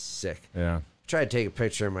sunrise is sick. Yeah. Try to take a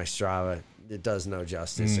picture of my Strava. It does no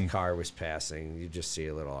justice. A car was passing. You just see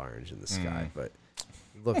a little orange in the sky. But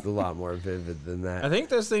it looked a lot more vivid than that. I think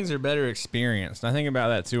those things are better experienced. I think about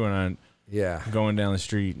that, too, when I'm going down the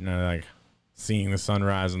street and I like seeing the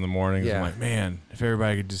sunrise in the mornings. I'm like, man, if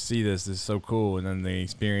everybody could just see this is so cool. And then the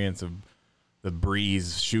experience of the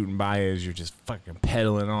breeze shooting by as you're just fucking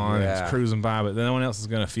pedaling on and it's cruising by, but then no one else is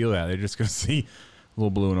going to feel that. They're just going to see a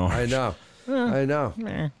little blue and orange. I know. I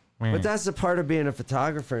know. But that's the part of being a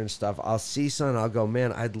photographer and stuff. I'll see something, I'll go,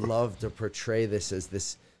 man, I'd love to portray this as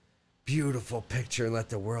this beautiful picture and let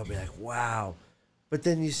the world be like, wow. But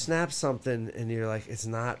then you snap something and you're like, it's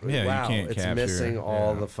not, wow. You can't it's capture, missing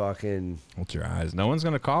all the fucking. With your eyes. No one's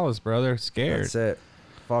going to call us, brother. Scared. That's it.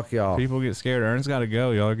 Fuck y'all. People get scared. Ern's got to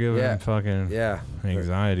go. Y'all give him fucking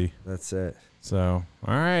anxiety. That's it. So,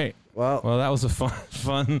 all right. Well, that was a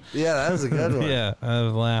fun. Yeah, that was a good one. Yeah,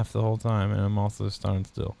 I've laughed the whole time, and I'm also stunned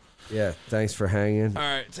still. Yeah, thanks for hanging. All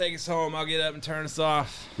right, take us home. I'll get up and turn us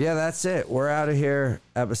off. Yeah, that's it. We're out of here.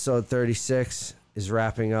 Episode 36 is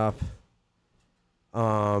wrapping up.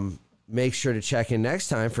 Make sure to check in next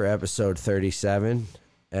time for episode 37.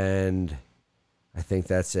 And I think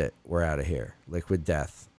that's it. We're out of here. Liquid Death.